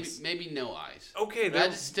Okay, ice. maybe no ice. Okay, But I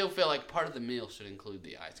then just still feel like part of the meal should include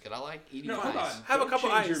the ice. Cause I like eating No, ice. hold on. Have a Don't cup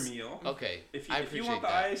of change ice. your meal. Okay, If I you appreciate want the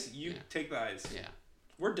that. ice, you take the ice. Yeah,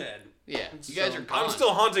 We're dead. yeah. You guys are gone. I'm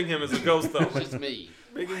still haunting him as a ghost, though. It's just me.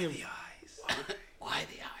 Making him. ice? Why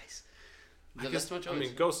the ice? I guess, I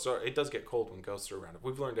mean, ghosts are. It does get cold when ghosts are around. If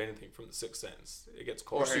we've learned anything from the Sixth Sense, it gets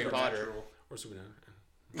cold. Or Harry Potter. Or Supernatural.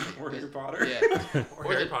 Or Harry Potter. Yeah. Or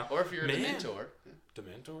Harry Potter. Or if you're a Man. Dementor.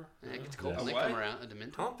 Dementor? Yeah, it gets cold Yeah. when they A what? come around. A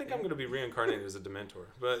Dementor. I don't think I'm going to be reincarnated as a Dementor.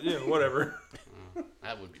 But, yeah, whatever.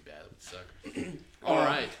 That would be bad. That would suck. All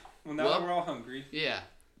right. Well, now that we're all hungry Yeah.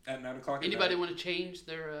 at 9 o'clock. Anybody want to change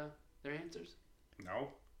their answers? No.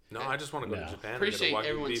 No, I just want to go No. to Japan Appreciate and get a Wagyu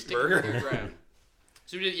everyone beef sticking burger. to their ground.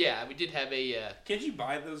 So we did have a. Can't you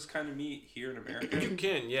buy those kind of meat here in America? You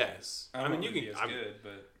can, yes. I mean, don't you know if can. it'd be as good,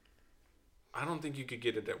 but I don't think you could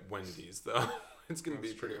get it at Wendy's, though. It's going to be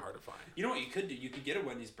That's pretty true. hard to find. you know what you could do? You could get a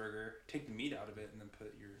Wendy's burger, take the meat out of it, and then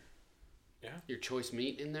put Your choice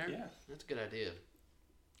meat in there? Yeah. That's a good idea.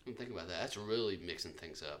 I'm thinking about that. That's really mixing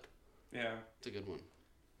things up. Yeah. It's a good one.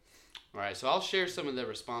 All right, so I'll share some of the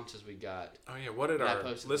responses we got. Oh, yeah. What did when I our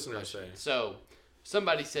posted the listeners say? question. So,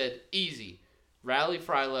 somebody said, easy. Rally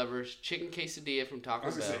Fry Lovers, chicken quesadilla from I Taco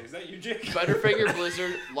was Bell. gonna say, is that you, Jake? Butterfinger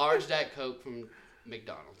Blizzard, large Diet Coke from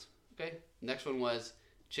McDonald's. Okay. Next one was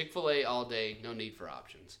Chick-fil-A all day, no need for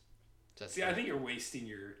options. So that's See, I think you're wasting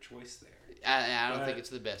your choice there. I don't think it's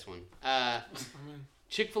the best one.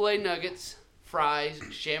 Chick-fil-A nuggets, fries,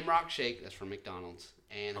 Shamrock Shake, that's from McDonald's,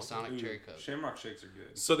 and a Sonic Cherry Coke. Shamrock shakes are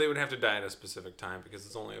good. So they would have to die at a specific time because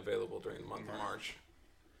it's only available during the month of March.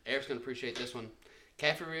 Eric's going to appreciate this one.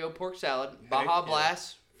 Cafe Rio pork salad, Baja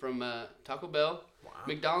Blast from Taco Bell, Wow.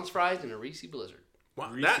 McDonald's fries, and a Reese Blizzard.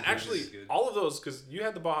 Wow, Reese that Blizzard actually, is good. all of those, because you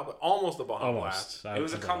had the Baja, almost the Baja Blast. Almost. It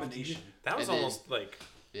was a combination. That was And then- almost like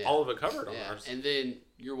Yeah. all of it covered on Yeah, ours. and then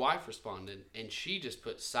your wife responded, and she just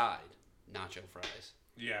put side nacho fries.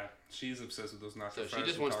 Yeah, she's obsessed with those nacho So fries. she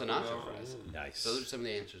just from wants the Taco nacho Bell. fries. Nice. So those are some of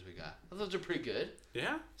the answers we got. Well, those are pretty good.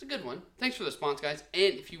 Yeah? It's a good one. Thanks for the response, guys.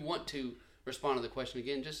 And if you want to respond to the question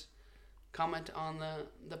again, just comment on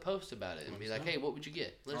the post about it and be like, hey, what would you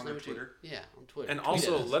get? Let us On know our what you. Twitter. Yeah, on Twitter. And Tweet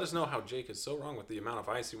also, at us. let us know how Jake is so wrong with the amount of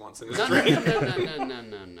ice he wants in his No. drink.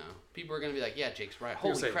 No. People are going to be like, yeah, Jake's right.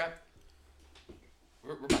 Holy say- crap.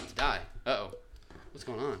 We're about to die. Uh-oh. What's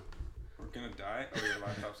going on? We're gonna die. Oh, your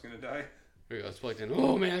laptop's gonna die. Here we go. It's plugged in.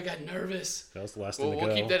 Oh, man, I got nervous. That was the last Well, thing to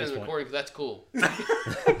we'll go keep that at in this the point. recording because that's cool.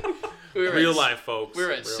 We were Real at, life, folks. We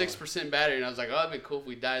were at Real 6% battery, and I was like, oh, that'd be cool if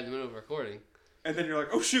we died in the middle of recording. And then you're like,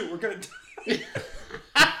 oh shoot, we're gonna die.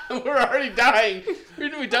 We're already dying.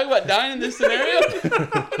 Did we talk about dying in this scenario?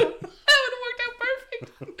 That would have worked out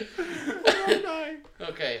perfect.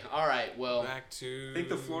 Okay, all right. Well, Back to... I think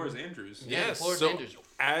the floor is Andrew's. Yeah, the Yes, floor is so Andrew's.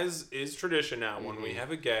 as is tradition now, when we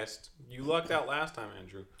have a guest, you lucked out last time,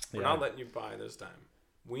 Andrew. We're Yeah. not letting you buy this time.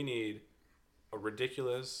 We need a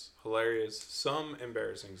ridiculous, hilarious, some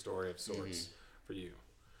embarrassing story of sorts for you.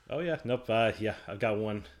 Oh yeah, nope. Yeah, I've got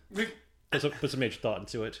one. Put some major thought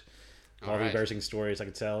into it. All the right. embarrassing stories I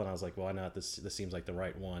could tell, and I was like, why not? This seems like the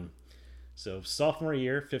right one. So sophomore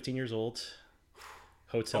year, 15 years old,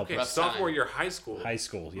 hotel. Okay, Rough sophomore time. year high school. High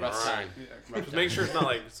school, yes. rough time. Yeah. Rough Just time. make sure it's not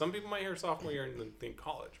like some people might hear sophomore year and then think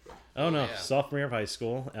college. But Oh no, yeah. sophomore year of high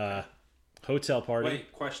school. Hotel party.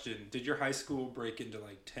 Wait, question. Did your high school break into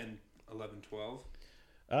like 10, 11, 12?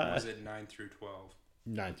 Or was it 9 through 12?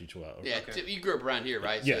 9 through 12. Yeah, you grew up around here,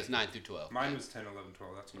 right? So it's 9 through 12. Mine was 10, 11,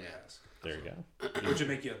 12. That's what I asked. There you go. Which would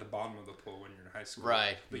make you at the bottom of the pool when you're in high school.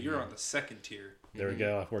 Right. But you're on the second tier. There we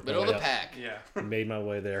go. I've worked Middle my of way the up. pack. Yeah. Made my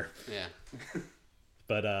way there. Yeah.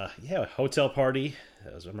 But hotel party. I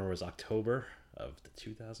remember it was October of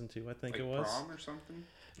 2002, I think Like it was. prom or something?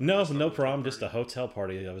 No prom, just a hotel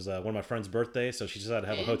party. It was one of my friend's birthdays, so she decided to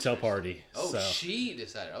have a hotel party. Oh, so. she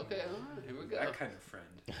decided. Okay, all right, here we go. That kind of friend.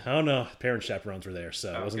 I don't know. Parent chaperones were there,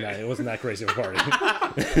 so it wasn't that crazy of a party.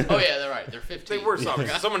 Oh yeah, they're right. They're 15. They were something.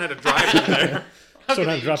 Someone had to drive them there. Someone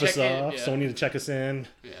had to drop us in, off. yeah. Someone needed to check us in.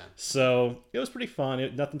 Yeah. So it was pretty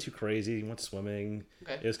fun. Nothing too crazy. We went swimming.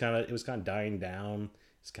 Okay. It was kind of dying down.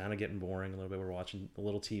 It's kind of getting boring a little bit. We're watching a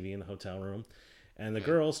little TV in the hotel room, and the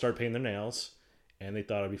girls started painting their nails. And they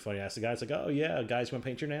thought it'd be funny. I asked the guys, like, "Oh yeah, guys, you want to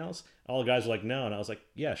paint your nails?" All the guys were like, "No," and I was like,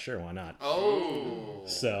 "Yeah, sure, why not?" Oh.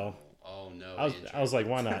 So. Oh no. I was like,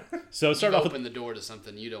 why not? So it started off with open the door to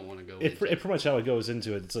something you don't want to go it. into. Pretty much how it goes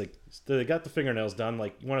into it. It's like they got the fingernails done.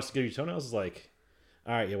 Like, you want us to give you toenails? It's like,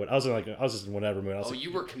 all right, yeah. What I was just in whatever mood. I was like,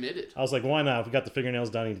 you were committed. I was like, why not? If we got the fingernails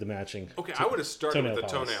done, need the matching. Okay, I would have started with the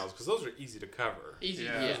toenail polish. toenails because those are easy to cover. Easy.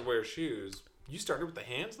 Yeah. Yeah. Just wear shoes. You started with the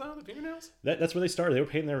hands though, the fingernails. That's where they started. They were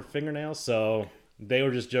painting their fingernails, so they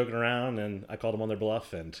were just joking around, and I called them on their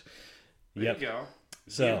bluff, and There you go.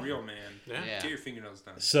 So- Be a real man. Yeah. Yeah. Get your fingernails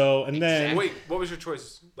done. So and then Wait, what was your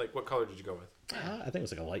choice? Like, what color did you go with? I think it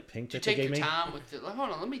was like a light pink Did that you they take gave your me. time with the? Hold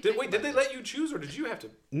on, let me. Did they let you choose, or did you have to?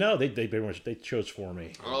 No, they pretty much they chose for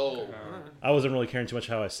me. Oh. I wasn't really caring too much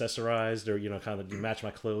how I accessorized or kind of match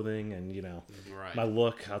my clothing and Right. my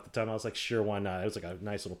look at the time. I was like, sure, why not? It was like a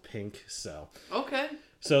nice little pink. So Okay.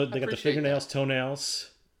 they got the appreciate fingernails, toenails.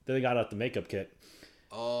 Then they got out the makeup kit.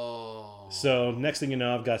 Oh. So next thing you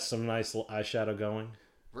know, I've got some nice little eyeshadow going.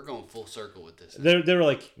 We're going full circle with this. They were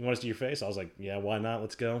like, "You want us to do your face?" I was like, "Yeah, why not?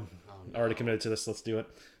 Let's go." Oh, no. Already committed to this. Let's do it.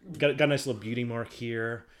 Got a nice little beauty mark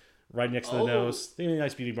here, right next to the nose. They had a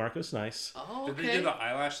nice beauty mark. It was nice. Oh, okay. Did they do the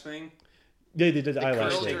eyelash thing? Yeah, they did the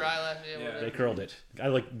eyelash curled thing. your eyelash. Yeah. Yeah. They curled it. I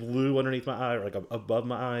like blue underneath my eye, or like above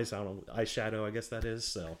my eyes. I don't know, eyeshadow. I guess that is.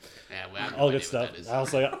 So Yeah, well, I have no all idea good what stuff. that is. I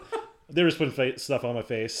was like, they were just putting stuff on my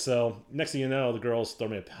face. So next thing you know, the girls throw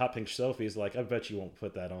me a hot pink Sophie's. Like, I bet you won't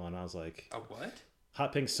put that on. I was like, A what?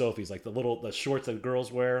 hot pink Sophie's, like the shorts that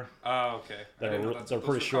girls wear. Oh, okay. I didn't know that's They're what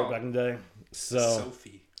pretty those were short called. back in the day. So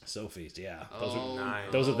Sophie. Sophie's, yeah. Oh,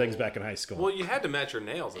 Nice. Those are things back in high school. Well, you had to match your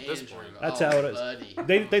nails at this Andrew. point. That's how it is.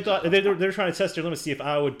 Buddy. They thought they were trying to test their limits, see if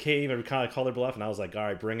I would cave and kind of call their bluff, and I was like, all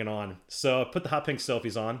right, bring it on. So I put the hot pink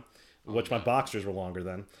Sophies on, which my boxers were longer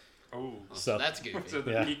then. Oh. So That's goofy. So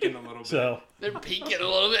they're Yeah. peeking a little bit. so They're peeking a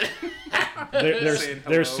little bit. there's Saying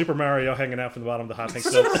there's hello. Super Mario hanging out from the bottom of the hot pink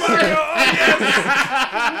Sophies.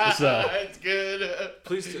 So That's good.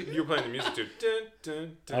 Please, you're playing the music too. Dun,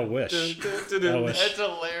 dun, dun, I wish. dun, dun, dun, I wish. That's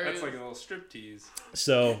hilarious. That's like a little striptease.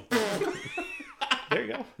 so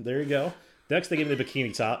there you go. Next they gave me the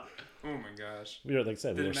bikini top. Oh my gosh. We were like I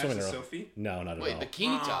said, we Did were it match swimming the around. Sophie? No, not at Wait, all.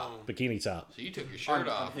 bikini Oh. top. Bikini top. So you took your shirt On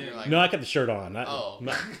off. And him. you're like, No, I kept the shirt on. Oh.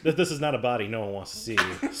 This is not a body no one wants to see.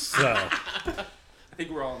 So I think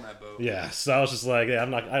we're all in that boat. yeah, so I was just like, yeah,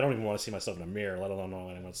 I don't even want to see myself in a mirror, let alone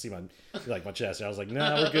I want to see my chest. And I was like,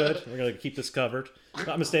 no, we're good. We're gonna keep this covered. I'm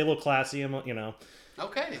gonna stay a little classy,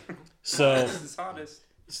 okay. So This is hottest.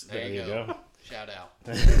 there you go. Shout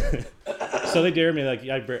out. So they dared me like,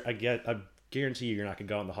 I guarantee you're not gonna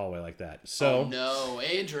go out in the hallway like that. So Oh, no,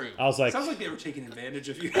 Andrew. I was like, Sounds like they were taking advantage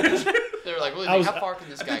of you. They were like, I was- how far can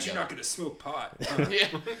this I guy bet you're go? not going to smoke pot. Yeah.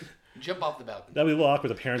 Jump off the balcony. that'd be a little awkward.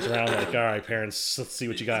 The parents around, like, all right, parents, let's see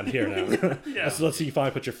what you got in here now. Yeah. let's see you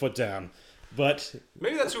finally put your foot down. But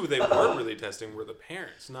Maybe that's who they were really testing, were the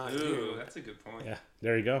parents, not Ooh, you. that's a good point. yeah,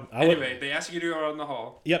 there you go. Anyway, they asked you to go out in the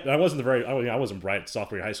hall. Yep, I wasn't I wasn't bright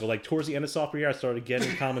sophomore year of high school. Like towards the end of sophomore year, I started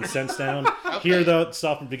getting common sense down. Okay. Here, though,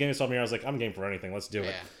 beginning of sophomore year, I was like, I'm game for anything. Let's do Yeah,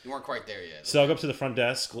 it. you weren't quite there yet. So I go up to the front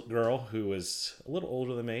desk girl who was a little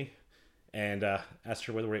older than me, and asked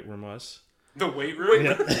her where the weight room was. The weight room?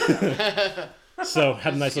 So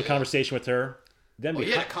had a nice little conversation with her. Then Well,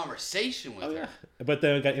 you had a conversation with her. But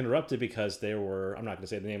then it got interrupted because there were, I'm not going to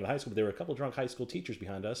say the name of the high school, but there were a couple drunk high school teachers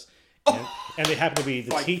behind us. And they happened to be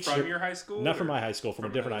the Like teacher. from your high school? Not from or- my high school, from a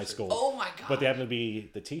different high another school. Oh my god. But they happened to be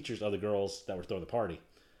the teachers of the girls that were throwing the party.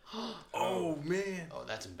 Oh, man. Oh,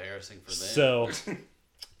 that's embarrassing for them. So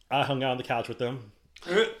I hung out on the couch with them.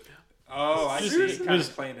 Oh, I see. It Kind was-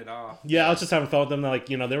 of playing it off. Yeah, I was just having fun with them. Like,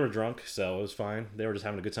 they were drunk, so it was fine. They were just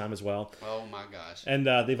having a good time as well. Oh my gosh. And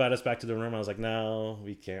they invited us back to the room. I was like, no,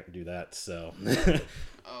 we can't do that. So,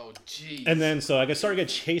 Oh jeez. and then so I started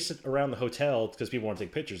getting chased around the hotel because people want to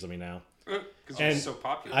take pictures of me now. Because And you're so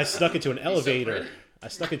popular. I stuck into an elevator. pretty. I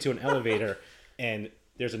stuck into an elevator, and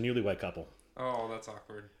there's a newlywed couple. Oh, that's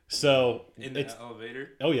awkward. So in the elevator.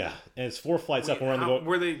 Oh yeah, and it's 4 flights up. And we're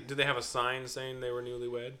on the Did they have a sign saying they were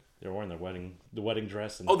newlywed? They were wearing the wedding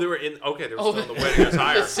dress. And... Oh, they were in. Okay, they were still in the wedding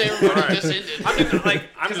attire. The ceremony just ended.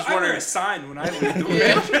 I'm just wondering. A sign when I leave the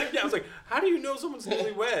wedding. Yeah, I was like, how do you know someone's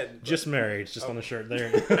newlywed? Just married, just on the shirt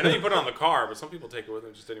there. I know you put it on the car, but some people take it with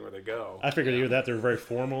them just anywhere they go. I figured either that they're very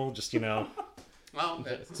formal, just Oh,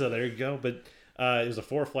 okay. So there you go. But it was a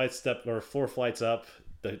 4 flights up.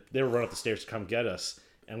 They were running up the stairs to come get us.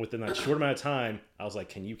 And within that short amount of time, I was like,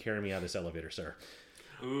 can you carry me out of this elevator, sir?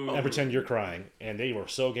 Ooh. And pretend you're crying. And they were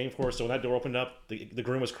so game for it. So when that door opened up, the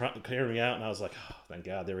groom was carrying me out. And I was like, oh, thank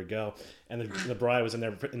God, there we go. And the bride was in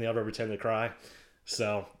there in the elevator pretending to cry.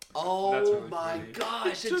 So... Oh, that's really my funny.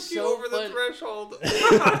 gosh. Took It's you so over fun. the threshold.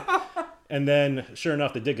 And then, sure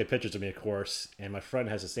enough, they did get pictures of me, of course. And my friend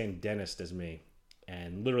has the same dentist as me.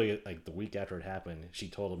 And literally, like, the week after it happened, she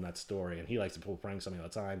told him that story. And he likes to pull pranks on me all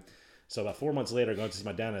the time. So about 4 months later, going to see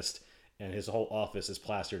my dentist, and his whole office is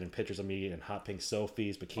plastered in pictures of me in hot pink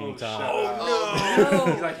Sophies, bikini top. Oh,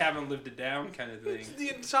 no! He's like, haven't lived it down kind of thing. It's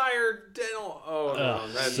the entire dental... Oh,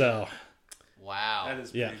 no. Wow. That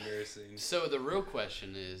is pretty embarrassing. So the real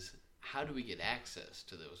question is, how do we get access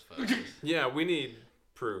to those photos? Yeah, we need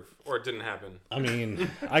proof, or it didn't happen. I mean,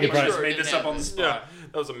 I could probably... just made this up on the spot. Yeah,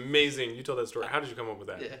 that was amazing. You told that story. How did you come up with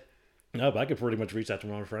that? Yeah. No, but I could pretty much reach out to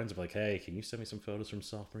one of my friends and be like, hey, can you send me some photos from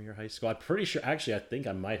sophomore year of high school? I'm pretty sure, actually, I think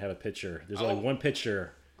I might have a picture. There's only one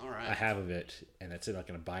picture I have of it, and it's in like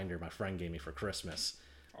in a binder my friend gave me for Christmas.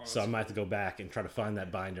 So I might have to go back and try to find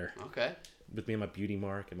that binder. Okay. With me and my beauty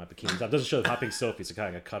mark and my bikini top. It doesn't show the hot pink Sophie, so it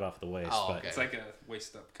kind of got cut off the waist. Oh, but okay. It's like a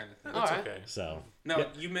waist up kind of thing. All That's right. okay. So No, yeah.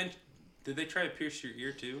 you mentioned... Did they try to pierce your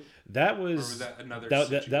ear too? That was... Or was that another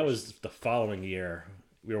that was the following year.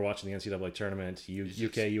 We were watching the NCAA tournament,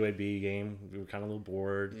 UK UAB game. We were kind of a little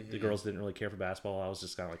bored. Mm-hmm. The girls didn't really care for basketball. I was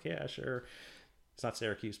just kind of like, yeah, sure. It's not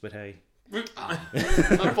Syracuse, but hey.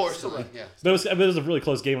 Unfortunately, yeah. But it was a really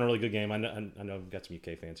close game and a really good game. I know we've got some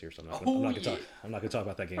UK fans here, so I'm not gonna talk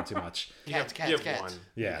about that game too much. Cats. One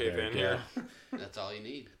Yeah, UK fan here. That's all you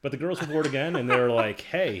need. But the girls were bored again, and they were like,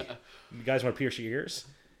 "Hey, you guys want to pierce your ears?"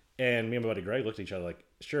 And me and my buddy Greg looked at each other like,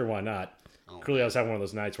 "Sure, why not?" Clearly, I was having one of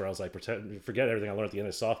those nights where I was like, forget everything I learned at the end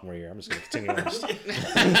of sophomore year. I'm just going to continue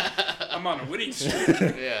on. I'm on a winning streak.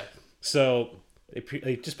 Yeah. So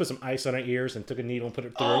they just put some ice on our ears and took a needle and put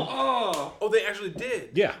it through. Oh, they actually did.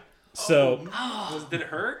 Yeah. So did it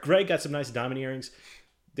hurt? Greg got some nice diamond earrings.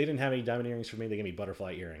 They didn't have any diamond earrings for me. They gave me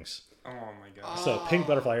butterfly earrings. Oh my god. So pink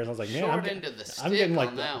butterfly earrings. I was like, man, I'm getting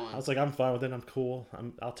like that one. I was like, I'm fine with it. I'm cool.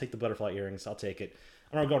 I'll take the butterfly earrings. I'll take it.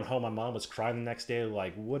 I remember going home. My mom was crying the next day.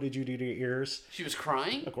 Like, what did you do to your ears? She was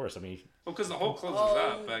crying? Of course. I mean. Well, because the whole closes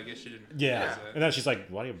up. I guess you didn't. Yeah. And then she's like,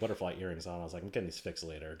 why do you have butterfly earrings on? I was like, I'm getting these fixed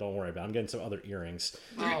later. Don't worry about it. I'm getting some other earrings.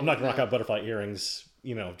 I'm not going to rock out butterfly earrings,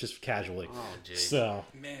 just casually. Oh, geez. So.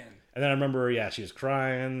 Man. And then I remember, she was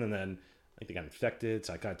crying. And then I think they got infected.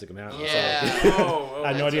 So I kind of took them out. Yeah. So, I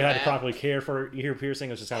had no idea how to properly care for ear piercing.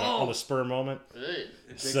 It was just kind of on the spur moment. It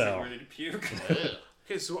makes me ready to puke.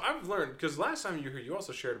 Okay, so I've learned, because last time you were here, you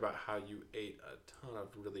also shared about how you ate a ton of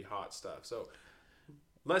really hot stuff. So,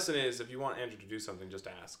 lesson is, if you want Andrew to do something, just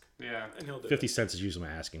ask. Yeah. And he'll do 50 cents is usually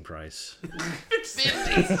my asking price. 50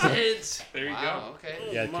 cents. There you go.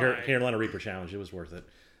 Okay. Yeah, Carolina Reaper Challenge. It was worth it.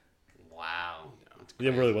 Wow.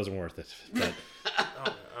 It really wasn't worth it. But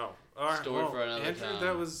All right, Story for another Andrew, time.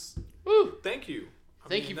 that was... Woo. Thank you.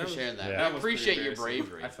 Thank you for sharing that. Yeah. I appreciate your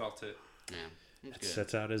bravery. I felt it. Yeah.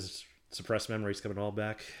 That's how it is. Suppressed memories coming all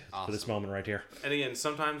back for this moment right here. And again,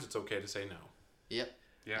 sometimes it's okay to say no. Yep.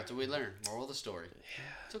 Yeah. That's what we learn. Moral of the story. Yeah.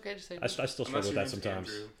 It's okay to say no. I still struggle with that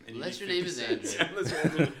sometimes. Unless your name is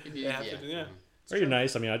Andrew. Yeah. Or you're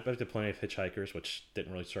nice. I mean, I've been plenty of hitchhikers, which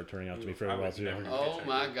didn't really start turning out to be very well too. Oh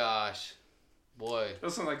my gosh. Boy.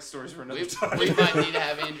 Those sound like stories for another time. We might need to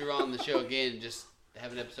have Andrew on the show again. Just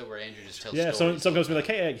have an episode where Andrew just tells stories. Yeah, some comes be like,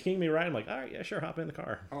 hey, can you give me a ride? I'm like, all right, yeah, sure, hop in the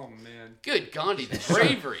car. Oh, man. Good Gandhi, the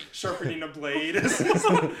bravery. Sharpening a blade.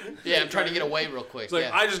 Yeah, I'm trying to get away real quick. It's like,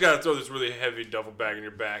 I just got to throw this really heavy duffel bag in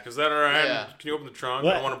your back. Is that all right? Yeah. Can you open the trunk?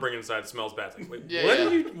 What? I want to bring it inside. It smells bad. It's like,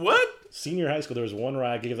 wait, What? Senior high school, there was one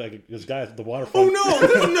ride. Gave like this guy at the waterfront.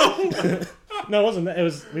 Oh, no. No, it wasn't that. It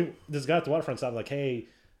was this guy at the waterfront stopped like, hey,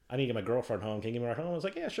 I need to get my girlfriend home. Can you give me a ride home? I was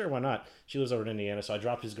like, yeah, sure, why not? She lives over in Indiana, so I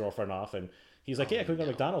dropped his girlfriend off, and he's like, yeah, can we go to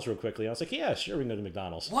McDonald's real quickly? I was like, yeah, sure, we can go to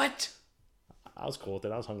McDonald's. What? I was cool with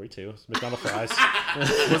it. I was hungry too. McDonald's fries.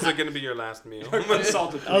 Was it going to be your last meal?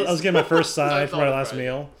 Salted I was getting my first side for my last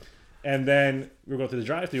meal, and then we were going through the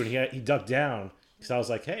drive-thru, and he ducked down because I was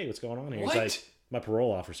like, hey, what's going on here? What? He's like, my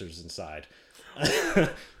parole officer's inside.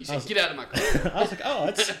 You said, get out of my car. I was like, oh,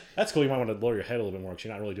 that's cool. You might want to lower your head a little bit more because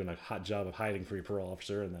you're not really doing a hot job of hiding for your parole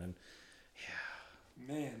officer. And then,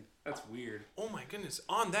 Man, that's weird. Oh my goodness!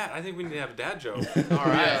 On that, I think we need to have a dad joke. All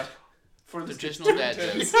right. Yeah. For the Traditional dad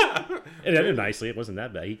jokes. it ended nicely. It wasn't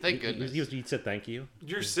that bad. Thank goodness. He said thank you.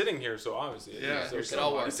 You're sitting here, so obviously, Yeah. So It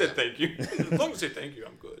all I works said out. thank you. As long as you say thank you,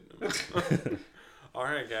 I'm good. All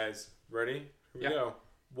right, guys, ready? Here we go.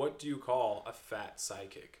 What do you call a fat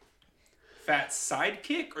sidekick? Fat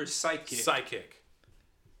sidekick or sidekick? Sidekick.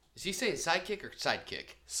 Is he saying sidekick or sidekick?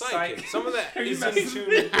 Sidekick. Some of that Are you is messing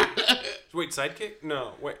into. Wait, sidekick?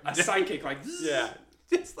 No, wait. A sidekick, like Yeah.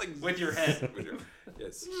 It's like with your head.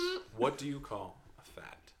 Yes. What do you call a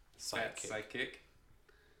fat Fat sidekick? sidekick.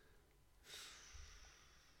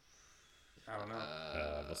 I don't know.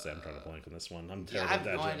 I'll say I'm trying to blank on this one. I'm Yeah, terrible I have at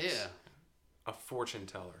dad no jokes. idea. A fortune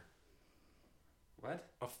teller. What?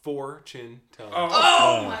 A fortune teller.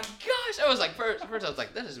 Oh my gosh! I was like, first I was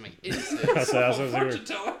like, that doesn't make any sense. Fortune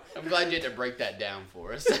teller. I'm glad you had to break that down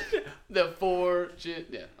for us. The fortune.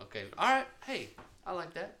 Yeah. Okay. All right. Hey, I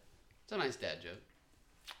like that. It's a nice dad joke.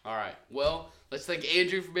 All right. Well, let's thank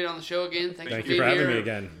Andrew for being on the show again. Thank for you being for having here. me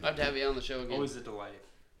again. I'd love to have you on the show again. Always a delight.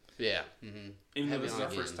 Yeah. Mm-hmm. Even though Have this you is on our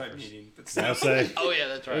again. first time meeting. But I'll say Oh yeah,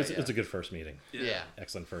 that's right. it's a good first meeting. Yeah.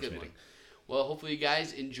 Excellent first Good meeting. one. Well, hopefully you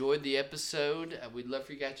guys enjoyed the episode. We'd love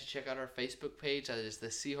for you guys to check out our Facebook page. That is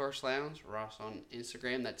the Seahorse Lounge. We're also on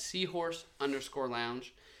Instagram. That's Seahorse_Lounge.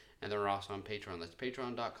 And then we're also on Patreon. That's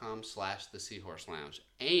patreon.com/the Seahorse Lounge.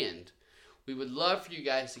 And we would love for you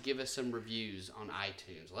guys to give us some reviews on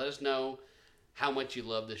iTunes. Let us know how much you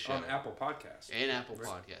love the show. on Apple Podcasts. And Apple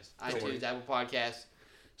Podcasts. iTunes, Apple Podcasts,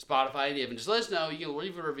 Spotify, any of them. Just let us know. You can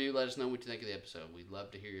leave a review. Let us know what you think of the episode. We'd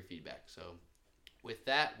love to hear your feedback. So with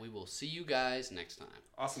that, we will see you guys next time.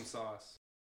 Awesome sauce.